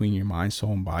connection between your mind,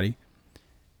 soul, and body.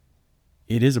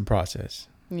 It is a process.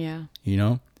 Yeah.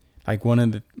 Like one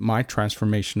of my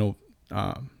transformational,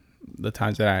 the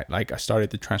times that I started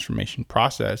the transformation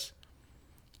process,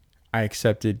 I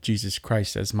accepted Jesus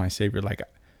Christ as my savior. Like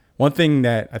one thing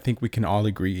that I think we can all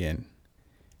agree in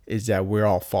is that we're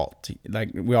all faulty.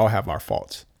 Like we all have our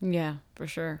faults. Yeah, for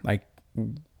sure. Like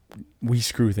we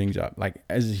screw things up. Like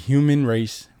as a human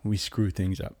race, we screw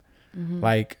things up.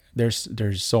 Like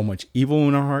there's so much evil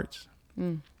in our hearts.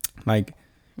 Like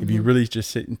if you really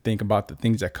just sit and think about the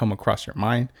things that come across your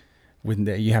mind when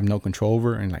that you have no control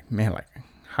over, and like, man, like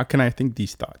how can I think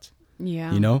these thoughts?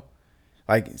 Yeah.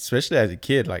 Like especially as a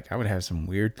kid, like I would have some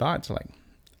weird thoughts. Like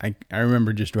I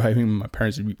remember just driving with my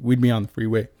parents. We'd be on the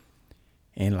freeway,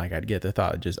 and like I'd get the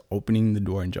thought of just opening the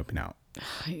door and jumping out.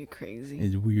 You're crazy.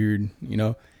 It's weird,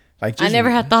 Like I just, never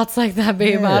had thoughts like that,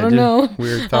 babe. Yeah, I don't just know.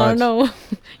 weird I thoughts. don't know.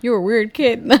 You were a weird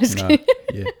kid. No, just kidding.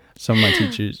 Yeah. Some of my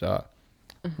teachers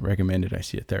recommended I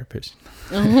see a therapist.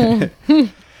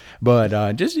 But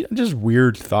just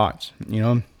weird thoughts,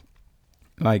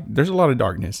 Like there's a lot of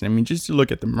darkness. I mean, just to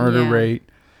look at the murder Yeah. rate,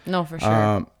 No, for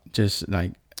sure. just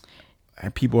like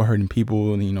people hurting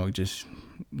people, just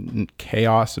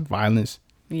chaos and violence.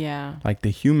 Yeah. Like the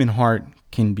human heart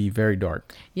can be very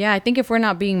dark. Yeah, I think if we're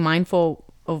not being mindful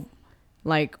of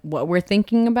like what we're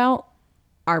thinking about,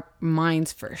 our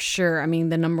minds for sure. I mean,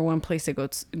 the number one place it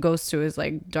goes to is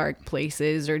like dark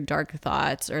places or dark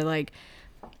thoughts or like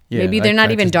maybe they're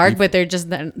not even dark, but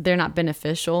they're not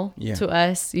beneficial to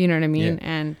us. You know what I mean? Yeah.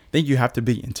 And I think you have to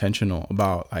be intentional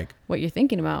about like what you're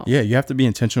thinking about. Yeah, you have to be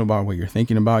intentional about what you're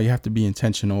thinking about. You have to be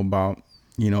intentional about,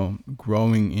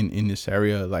 growing in this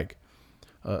area, like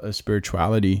a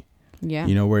spirituality, Yeah.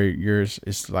 where yours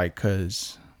is like,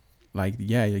 cause like,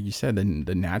 yeah, like you said,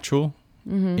 the natural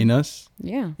in us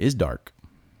Yeah. is dark,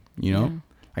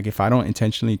 like if I don't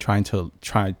intentionally try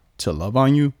to love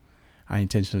on you, I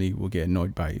intentionally will get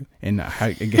annoyed by you. And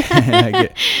I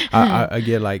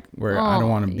get like where I don't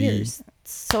want to be You're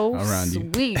so around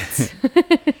you. sweet.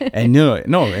 And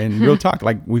and real talk,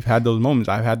 like we've had those moments.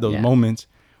 I've had those moments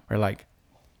where like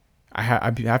I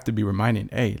have to be reminded,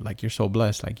 hey, like you're so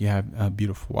blessed. Like you have a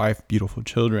beautiful wife, beautiful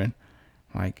children.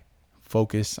 Like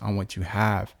focus on what you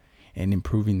have and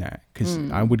improving that. Because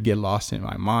I would get lost in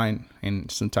my mind, and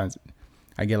sometimes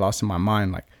I get lost in my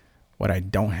mind, like what I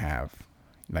don't have,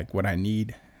 like what I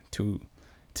need to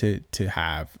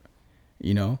have,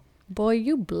 Boy,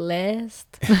 you blessed.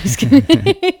 I'm just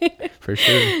kidding. For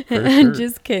sure. I'm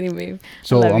just kidding, babe.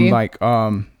 So Love I'm you. like,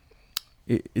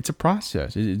 it's a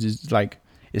process. It's just like,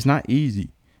 it's not easy.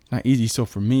 It's not easy. So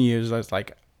for me, it was just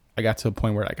like, I got to a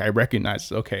point where like I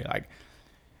recognized, okay, like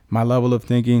my level of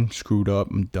thinking screwed up.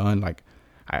 I'm done. Like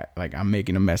I'm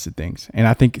making a mess of things. And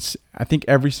I think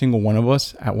every single one of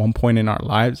us at one point in our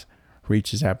lives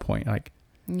reaches that point, like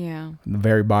Yeah. the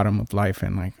very bottom of life,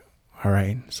 and like, all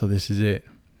right, so this is it.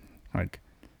 Like,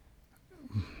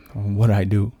 what do I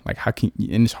do? Like, how can?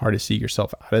 And it's hard to see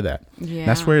yourself out of that. Yeah. And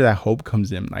that's where that hope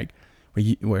comes in. Like,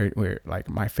 where like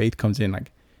my faith comes in.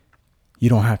 Like, you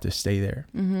don't have to stay there.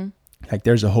 Mm-hmm. Like,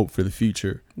 there's a hope for the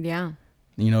future. Yeah.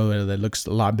 That looks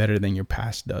a lot better than your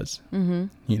past does.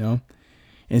 Mm-hmm.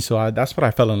 And so that's what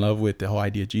I fell in love with, the whole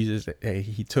idea of Jesus. Hey,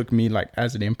 he took me like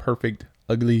as an imperfect,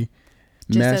 ugly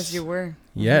Just mess. as you were.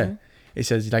 Yeah. It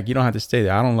says like, you don't have to stay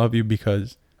there. I don't love you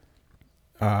because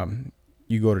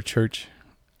you go to church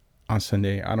on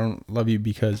Sunday. I don't love you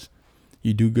because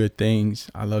you do good things.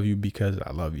 I love you because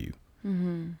I love you.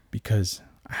 Because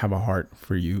I have a heart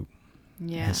for you.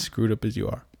 Yeah. As screwed up as you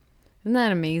are. Isn't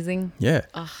that amazing? Yeah.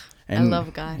 Ugh, I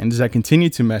love God. And as I continue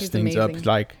to mess He's things up, amazing. it's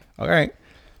like, all right.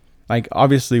 Like,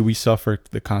 obviously, we suffer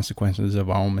the consequences of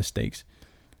our own mistakes.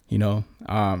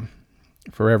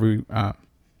 For every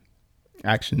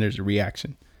action, there's a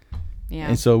reaction. Yeah.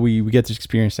 And so we get to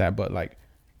experience that, but like,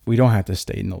 we don't have to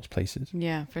stay in those places.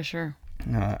 Yeah, for sure.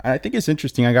 I think it's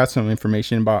interesting. I got some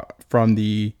information from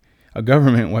the a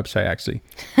government website actually,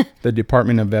 the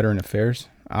Department of Veteran Affairs.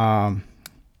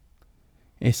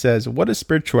 It says, what does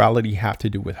spirituality have to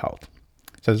do with health?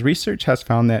 It says research has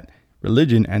found that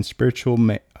religion and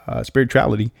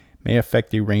spirituality may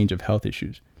affect a range of health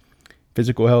issues.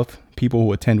 Physical health, people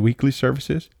who attend weekly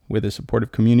services with a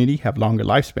supportive community have longer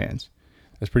lifespans.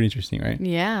 That's pretty interesting, right?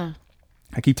 Yeah.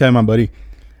 I keep telling my buddy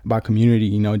about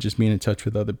community, just being in touch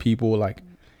with other people. Like,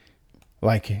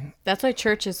 That's why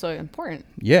church is so important.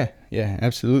 yeah,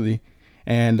 absolutely.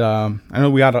 And I know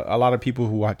we got a lot of people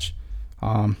who watch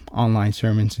online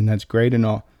sermons, and that's great and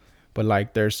all. But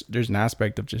like, there's an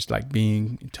aspect of just like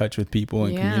being in touch with people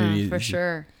and community. For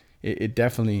sure. It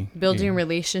definitely Building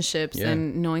relationships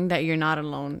and knowing that you're not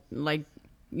alone. Like,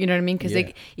 you know what I mean? Because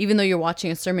like, even though you're watching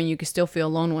a sermon, you can still feel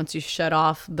alone once you shut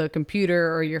off the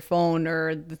computer or your phone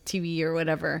or the TV or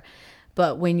whatever.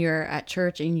 But when you're at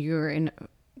church and you're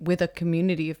with a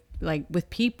community, like with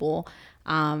people,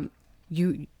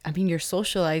 you're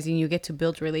socializing, you get to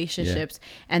build relationships.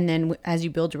 And then as you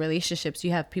build relationships,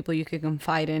 you have people you could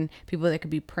confide in, people that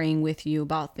could be praying with you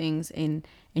about things, and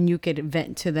you could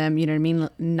vent to them, you know what I mean?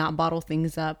 Not bottle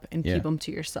things up and keep them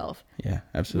to yourself. Yeah,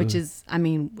 absolutely. Which is,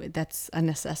 that's a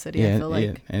necessity, I feel like.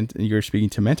 Yeah. And you're speaking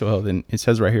to mental health, and it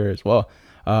says right here as well,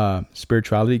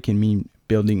 spirituality can mean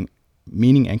building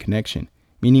meaning and connection.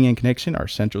 Meaning and connection are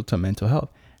central to mental health.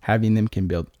 Having them can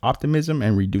build optimism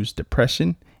and reduce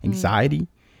depression, anxiety,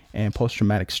 and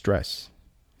post-traumatic stress.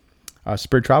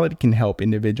 Spirituality can help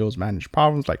individuals manage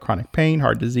problems like chronic pain,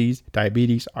 heart disease,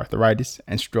 diabetes, arthritis,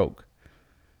 and stroke.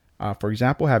 For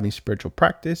example, having spiritual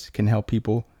practice can help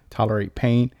people tolerate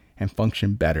pain and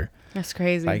function better. That's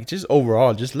crazy. Like, just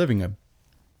overall, just living a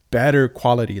better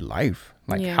quality life.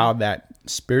 Like how that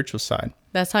spiritual side.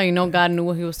 That's how you know God knew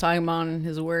what he was talking about in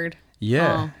his word.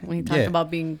 Yeah. When he talked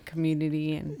about being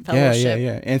community and fellowship.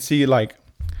 Yeah. And see, like,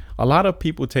 a lot of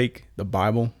people take the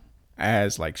Bible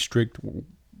as like strict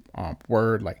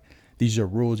word, like these are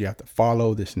rules you have to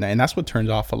follow, this and that. And that's what turns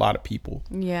off a lot of people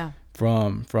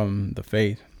from the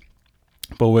faith.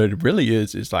 But what it really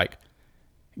is like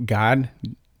God,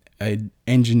 an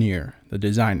engineer, the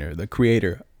designer, the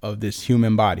creator of this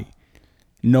human body,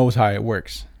 knows how it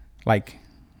works. Like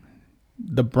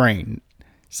the brain,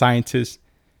 scientists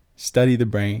study the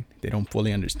brain, they don't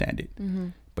fully understand it,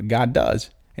 but God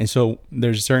does. And so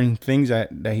there's certain things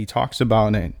that he talks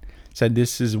about and said,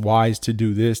 this is wise to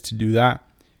do this, to do that.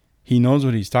 He knows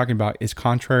what he's talking about. It's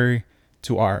contrary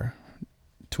to our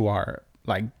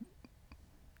like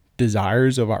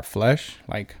desires of our flesh,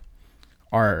 like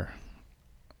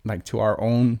to our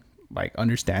own like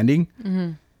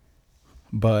understanding.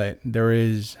 But there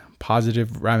is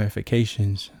positive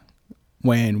ramifications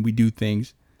when we do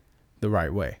things the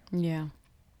right way. Yeah.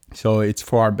 So it's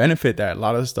for our benefit that a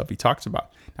lot of the stuff he talks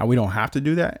about. Now, we don't have to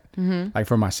do that. Like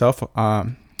for myself,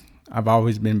 I've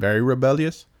always been very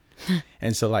rebellious.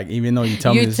 And so like, even though you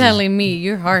tell me, you're telling me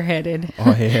you're hard-headed.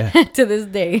 Oh yeah. To this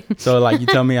day. So like, you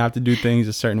tell me I have to do things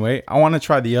a certain way. I want to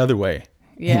try the other way.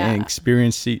 Yeah. And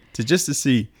experience to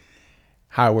see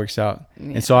how it works out.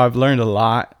 Yeah. And so I've learned a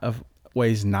lot of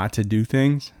ways not to do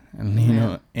things. And you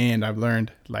know, and I've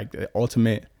learned like the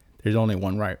ultimate, there's only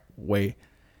one right way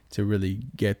to really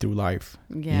get through life.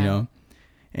 Yeah. You know?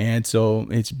 And so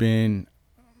it's been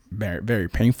very, very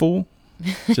painful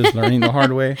just learning the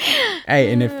hard way.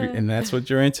 Hey, and that's what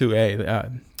you're into. Hey,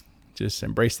 just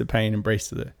embrace the pain, embrace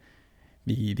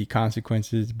the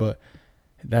consequences. But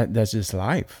that's just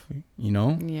life, you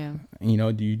know? Yeah. You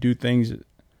know, do you do things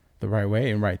the right way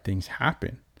and right things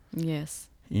happen? Yes.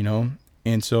 You know?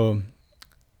 And so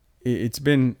it's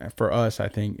been, for us, I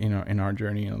think, you know, in our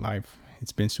journey in life,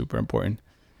 it's been super important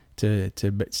to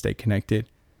stay connected.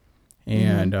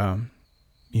 And,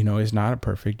 you know, it's not a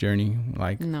perfect journey.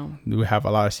 Like, no, we have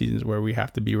a lot of seasons where we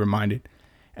have to be reminded,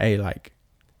 hey, like,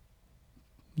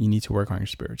 you need to work on your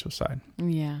spiritual side.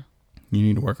 Yeah. You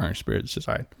need to work on your spiritual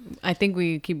side. I think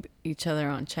we keep each other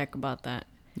on check about that.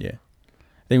 Yeah.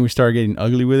 I think we start getting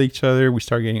ugly with each other. We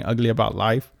start getting ugly about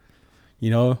life.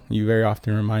 You know, you very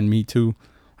often remind me too,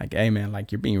 like, hey man,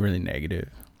 like, you're being really negative.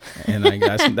 And like,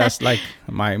 that's like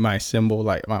my symbol,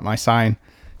 like my sign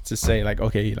to say like,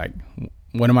 okay, like,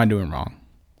 what am I doing wrong?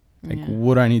 Like,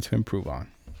 what do I need to improve on?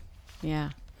 Yeah.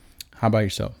 How about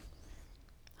yourself?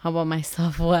 How about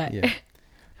myself? What? Yeah.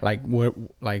 Like, what,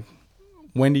 like,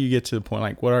 when do you get to the point,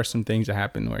 like, what are some things that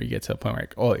happen where you get to a point where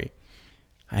like, oh,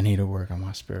 I need to work on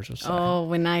my spiritual side? Oh,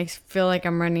 when I feel like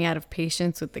I'm running out of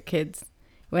patience with the kids.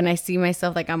 When I see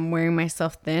myself like I'm wearing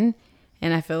myself thin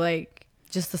and I feel like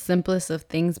just the simplest of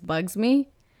things bugs me,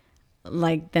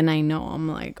 like, then I know I'm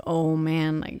like, oh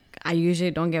man, like, I usually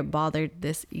don't get bothered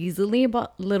this easily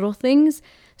about little things.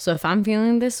 So if I'm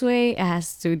feeling this way, it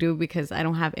has to do because I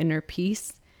don't have inner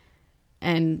peace.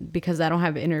 And because I don't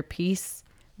have inner peace,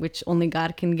 which only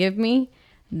God can give me,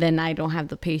 then I don't have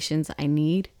the patience I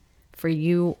need for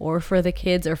you or for the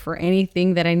kids or for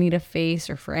anything that I need to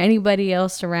face or for anybody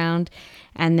else around.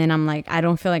 And then I'm like, I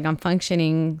don't feel like I'm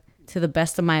functioning to the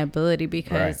best of my ability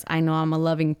because I know I'm a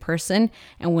loving person.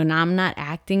 And when I'm not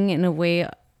acting in a way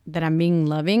that I'm being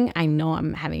loving, I know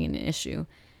I'm having an issue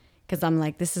because I'm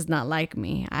like, this is not like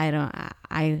me. I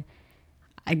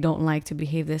don't like to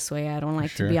behave this way. I don't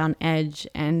like to be on edge.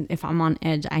 And if I'm on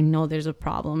edge, I know there's a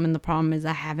problem. And the problem is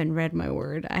I haven't read my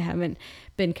word. I haven't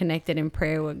been connected in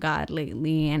prayer with God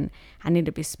lately. And I need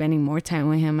to be spending more time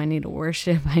with him. I need to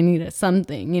worship. I need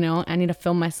something, I need to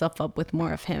fill myself up with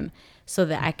more of him so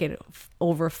that I could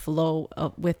overflow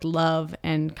with love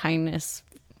and kindness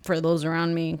for those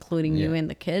around me, including you and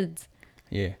the kids.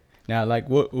 Yeah. Now, like,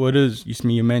 what is,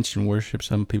 you mentioned worship.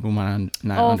 Some people might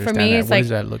not understand for me, that. it's What like, does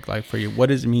that look like for you? What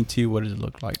does it mean to you? What does it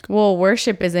look like? Well,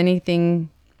 worship is anything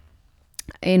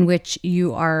in which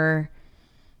you are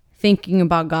thinking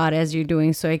about God as you're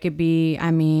doing. So it could be,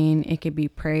 it could be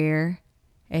prayer.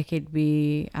 It could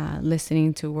be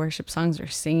listening to worship songs or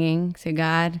singing to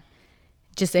God.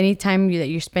 Just any time that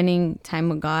you're spending time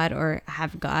with God or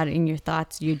have God in your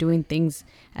thoughts, you're doing things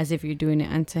as if you're doing it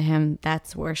unto him.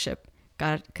 That's worship.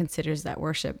 God considers that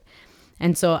worship.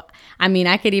 And so,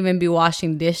 I could even be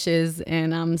washing dishes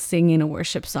and I'm singing a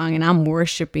worship song and I'm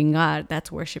worshiping God.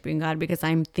 That's worshiping God because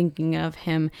I'm thinking of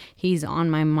him. He's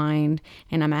on my mind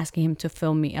and I'm asking him to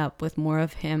fill me up with more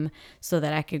of him so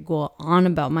that I could go on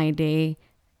about my day,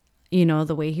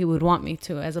 the way he would want me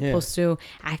to, as opposed to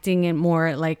acting it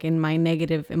more like in my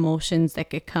negative emotions that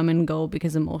could come and go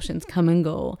because emotions come and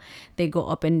go. They go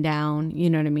up and down, you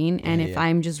know what I mean? And if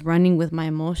I'm just running with my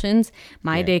emotions,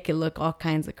 my day could look all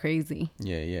kinds of crazy.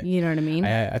 Yeah. You know what I mean?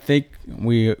 I think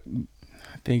we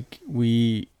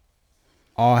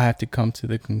all have to come to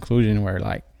the conclusion where,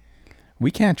 like,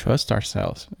 we can't trust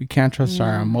ourselves. We can't trust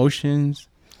our emotions.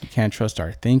 We can't trust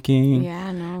our thinking.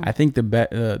 Yeah, no. I think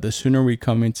the sooner we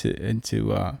come into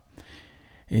the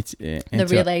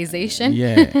realization.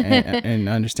 and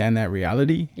understand that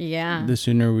reality. Yeah. The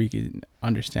sooner we can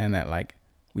understand that, like,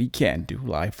 we can't do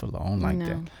life alone like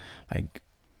that. Like,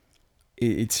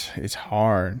 it's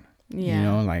hard.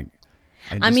 Yeah. Like.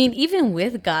 Even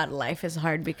with God, life is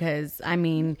hard because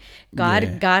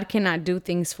God cannot do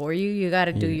things for you. You got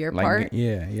to do your part.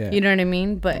 Yeah. You know what I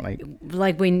mean? But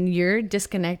like when you're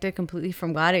disconnected completely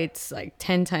from God, it's like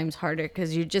 10 times harder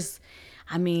because you just,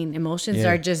 emotions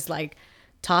are just like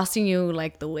tossing you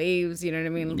like the waves, you know what I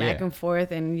mean? Back and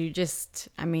forth. And you just,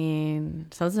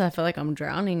 sometimes I feel like I'm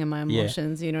drowning in my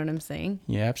emotions. You know what I'm saying?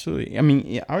 Yeah, absolutely. I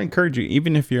would encourage you,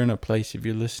 even if you're in a place, if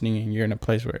you're listening and you're in a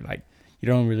place where, like, you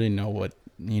don't really know what,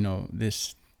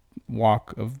 this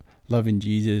walk of loving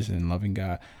Jesus and loving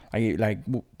God. I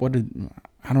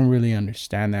don't really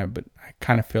understand that, but I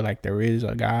kind of feel like there is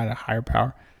a God, a higher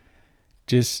power.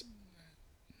 Just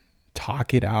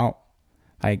talk it out.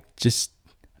 Like, just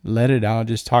let it out.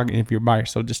 Just talk. If you're by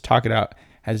yourself, just talk it out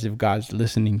as if God's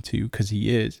listening to you, because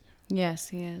he is. Yes,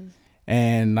 he is.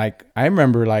 And like, I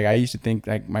remember, like, I used to think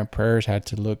like my prayers had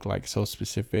to look like so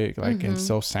specific, like, and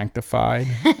so sanctified,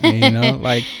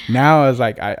 like now I was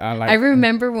like, I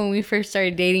remember when we first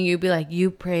started dating, you'd be like, you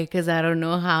pray because I don't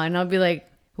know how. And I'll be like,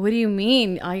 what do you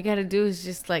mean? All you got to do is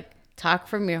just like talk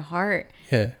from your heart.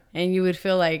 Yeah. And you would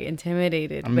feel like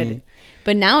intimidated.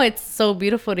 But now it's so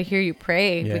beautiful to hear you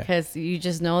pray because you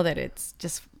just know that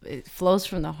it flows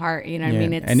from the heart. You know what I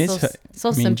mean? It's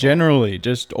so simple. Generally,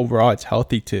 just overall, it's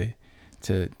healthy to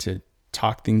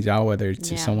talk things out, whether it's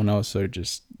to someone else or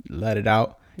just let it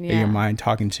out in your mind,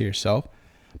 talking to yourself.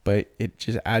 But it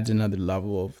just adds another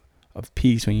level of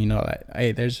peace when you know that,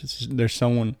 hey, there's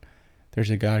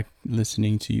a God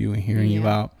listening to you and hearing you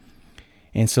out.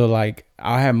 And so, like,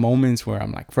 I have moments where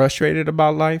I'm like frustrated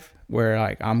about life, where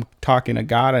like I'm talking to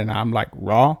God and I'm like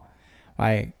raw,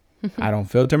 like I don't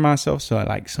filter myself, so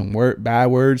like some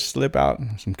bad words slip out,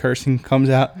 some cursing comes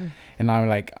out, and I'm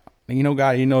like,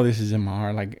 God, this is in my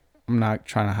heart. Like, I'm not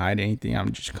trying to hide anything.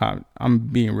 I'm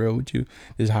being real with you.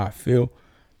 This is how I feel.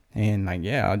 And like,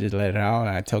 I'll just let it out. And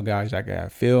I tell God exactly how I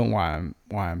feel and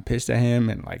why I'm pissed at him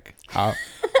and like how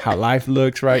life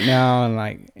looks right now. And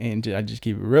like, I just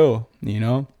keep it real,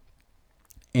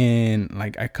 and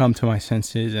like, I come to my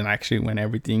senses, and actually when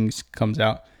everything comes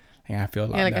out, I feel a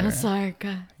lot better. I'm sorry,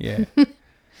 God. Yeah.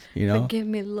 Forgive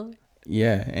me, Lord.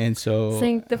 Yeah, and so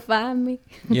sanctify me.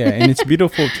 Yeah, and it's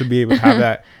beautiful to be able to have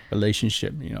that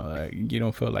relationship. Like, you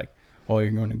don't feel like, oh,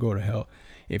 you're going to go to hell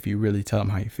if you really tell them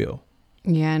how you feel.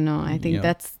 Yeah, no, I think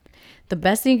that's the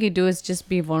best thing you could do is just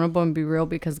be vulnerable and be real,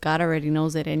 because God already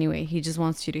knows it anyway. He just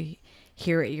wants you to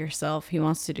hear it yourself. He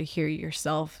wants you to hear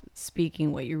yourself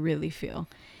speaking what you really feel.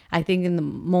 I think in the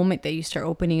moment that you start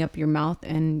opening up your mouth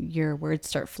and your words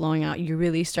start flowing out, you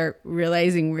really start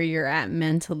realizing where you're at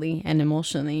mentally and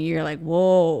emotionally. You're like,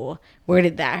 whoa, where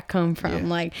did that come from? Yeah.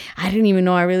 Like, I didn't even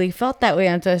know I really felt that way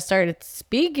until I started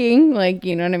speaking. Like,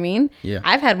 you know what I mean? Yeah.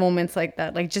 I've had moments like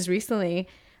that. Like just recently,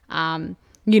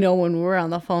 you know, when we were on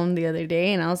the phone the other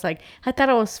day, and I was like, I thought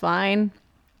I was fine.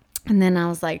 And then I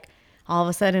was like, all of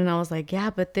a sudden I was like, yeah,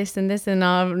 but this and this, and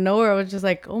out of nowhere I was just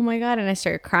like, oh my God. And I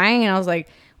started crying, and I was like,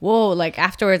 whoa. Like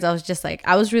afterwards I was just like,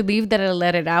 I was relieved that I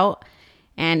let it out,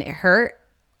 and it hurt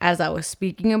as I was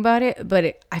speaking about it,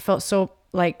 but I felt so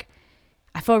like,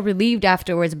 I felt relieved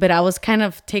afterwards, but I was kind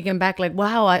of taken back, like,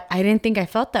 wow, I didn't think I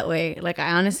felt that way. Like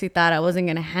I honestly thought I wasn't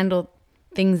going to handle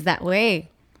things that way.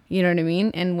 You know what I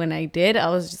mean? And when I did, I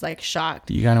was just like shocked.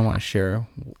 Do you kind of want to share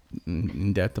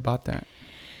in depth about that?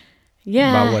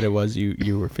 Yeah. About what it was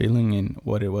you were feeling and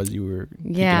what it was you were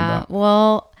thinking about?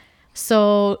 Well,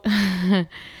 so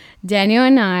Daniel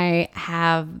and I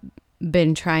have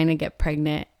been trying to get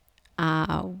pregnant.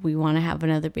 We want to have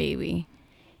another baby.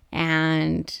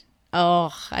 And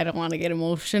I don't want to get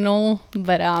emotional,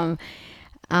 but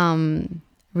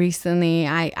recently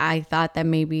I thought that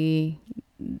maybe,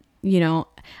 you know,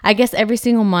 I guess every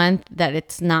single month that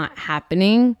it's not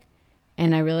happening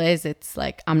and I realize it's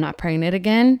like I'm not pregnant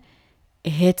again, it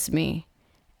hits me.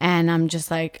 And I'm just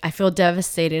like, I feel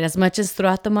devastated. As much as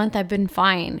throughout the month I've been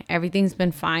fine. Everything's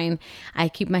been fine. I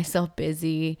keep myself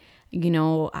busy. You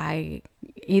know, I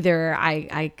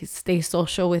stay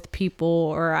social with people,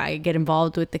 or I get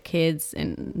involved with the kids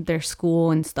and their school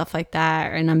and stuff like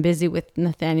that. And I'm busy with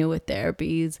Nathaniel with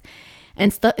therapies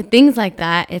and things like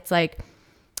that. It's like,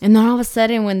 and then all of a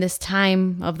sudden when this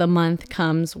time of the month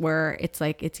comes where it's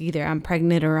like, it's either I'm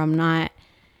pregnant or I'm not,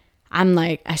 I'm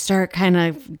like, I start kind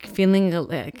of feeling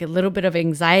like a little bit of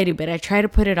anxiety, but I try to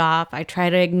put it off. I try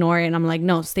to ignore it. And I'm like,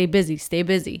 no, stay busy, stay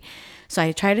busy. So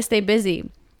I try to stay busy.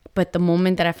 But the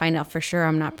moment that I find out for sure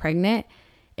I'm not pregnant,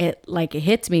 it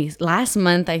hits me. Last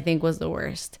month, I think, was the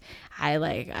worst. I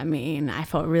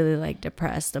felt really like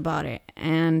depressed about it.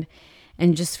 And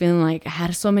just feeling like I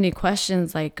had so many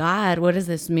questions, like, God, what does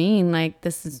this mean? Like,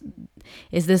 is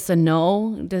this a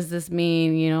no? Does this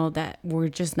mean, you know, that we're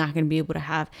just not going to be able to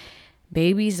have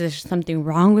babies? Is there something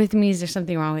wrong with me? Is there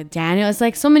something wrong with Daniel? It's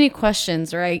like so many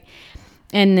questions, right?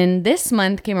 And then this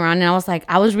month came around and I was like,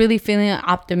 I was really feeling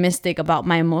optimistic about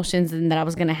my emotions and that I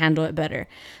was going to handle it better.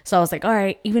 So I was like, all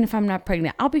right, even if I'm not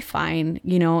pregnant, I'll be fine,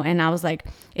 you know? And I was like,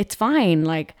 it's fine.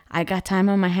 Like I got time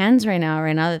on my hands right now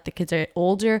that the kids are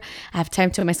older, I have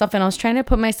time to myself. And I was trying to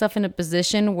put myself in a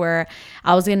position where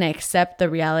I was going to accept the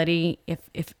reality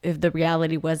if the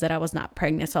reality was that I was not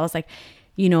pregnant. So I was like,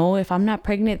 you know, if I'm not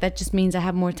pregnant, that just means I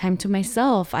have more time to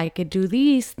myself. I could do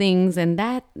these things and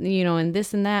that, you know, and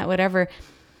this and that, whatever.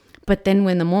 But then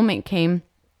when the moment came,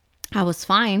 I was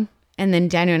fine. And then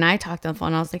Daniel and I talked on the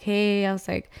phone. I was like, hey,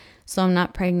 so I'm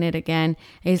not pregnant again.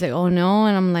 And he's like, oh no.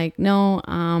 And I'm like, no.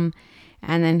 And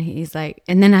then he's like,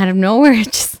 and then out of nowhere,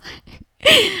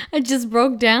 I just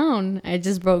broke down.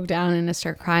 And I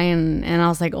started crying. And I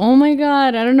was like, oh my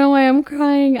God, I don't know why I'm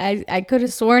crying. I could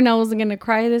have sworn I wasn't going to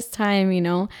cry this time, you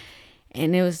know?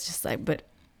 And it was just like, but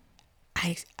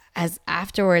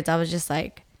afterwards, I was just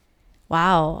like,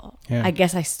 wow, Yeah. I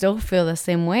guess I still feel the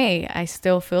same way. I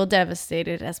still feel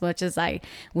devastated as much as I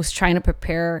was trying to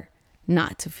prepare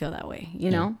not to feel that way, you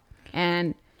know?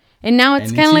 And now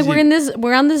it's kind of like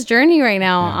we're on this journey right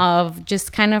now of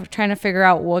just kind of trying to figure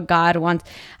out what God wants.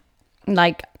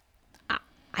 Like,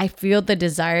 I feel the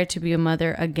desire to be a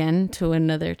mother again to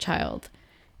another child.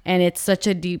 And it's such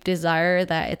a deep desire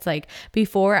that it's like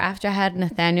after I had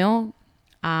Nathaniel,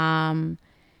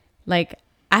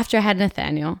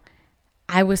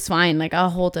 I was fine. Like, I'll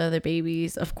hold other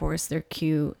babies. Of course, they're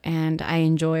cute. And I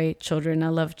enjoy children. I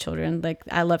love children. Like,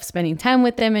 I love spending time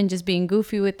with them and just being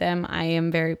goofy with them. I am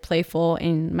very playful,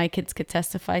 and my kids could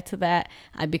testify to that.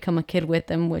 I become a kid with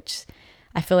them, which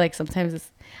I feel like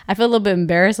sometimes I feel a little bit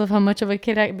embarrassed of how much of a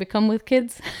kid I become with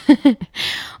kids.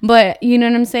 But you know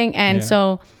what I'm saying? And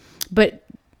but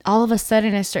all of a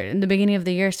sudden, in the beginning of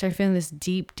the year, I started feeling this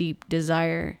deep, deep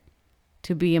desire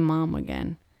to be a mom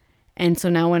again. And so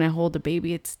now when I hold a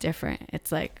baby, it's different.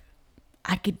 It's like,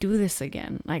 I could do this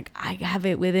again. Like, I have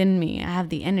it within me. I have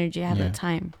the energy. I have the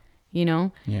time, you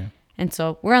know? Yeah. And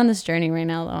so we're on this journey right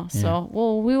now, though. Yeah. So,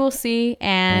 we will see.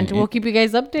 And we'll keep you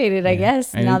guys updated, I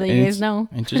guess, now that you guys know.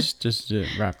 And just to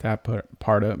wrap that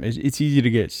part up, it's easy to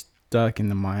get stuck in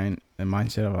the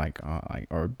mindset of like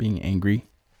or being angry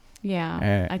Yeah.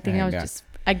 And- I think and I was God. just,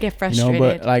 I get You frustrated. know,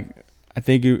 but like I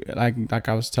think you like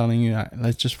I was telling you,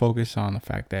 let's just focus on the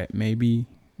fact that maybe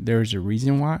there's a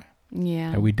reason why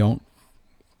yeah. that we don't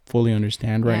fully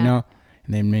understand right Yeah. now,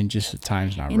 and then maybe just the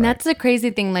time's not And right. that's the crazy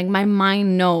thing. Like, my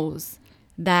mind knows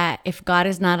that if God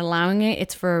is not allowing it,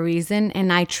 it's for a reason.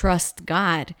 And I trust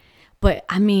God. But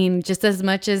I mean, just as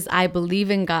much as I believe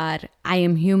in God, I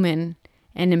am human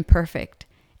and imperfect.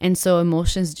 And so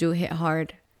emotions do hit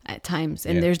hard at times.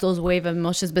 And Yeah. there's those wave of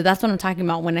emotions. But that's what I'm talking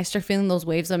about. When I start feeling those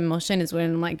waves of emotion is when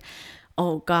I'm like,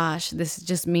 oh gosh, this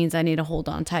just means I need to hold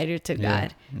on tighter to Yeah,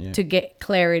 God yeah. to get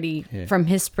clarity Yeah. from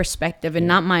his perspective and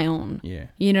not my own. Yeah.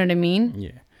 You know what I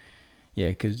mean? Yeah,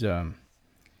 because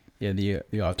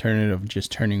the alternative of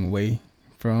just turning away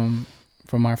from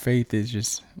our faith is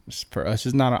just, for us,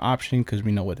 it's not an option because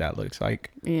we know what that looks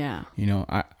like. Yeah. You know,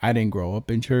 I didn't grow up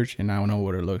in church, and I don't know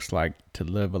what it looks like to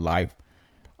live a life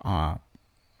kind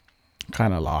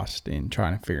of lost and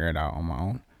trying to figure it out on my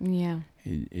own. Yeah.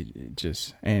 It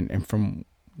just, and from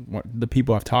what the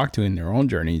people I've talked to in their own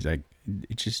journeys, like,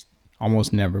 it just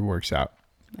almost never works out.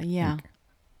 Yeah.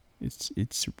 It's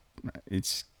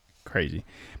crazy.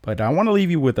 But I want to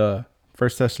leave you with a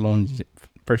First Thessalonians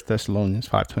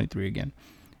 5:23 again.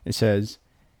 It says,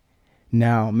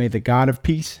 "Now may the God of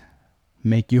peace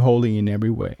make you holy in every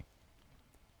way,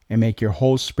 and make your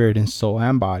whole spirit and soul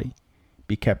and body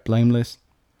be kept blameless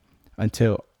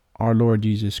until our Lord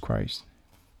Jesus Christ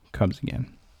comes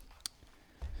again."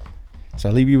 So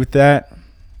I'll leave you with that.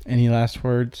 Any last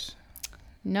words?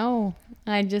 No,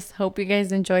 I just hope you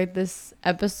guys enjoyed this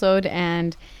episode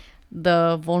and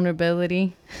the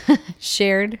vulnerability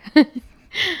shared.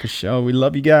 For sure. We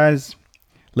love you guys.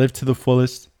 Live to the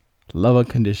fullest. Love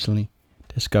unconditionally.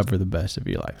 Discover the best of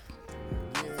your life.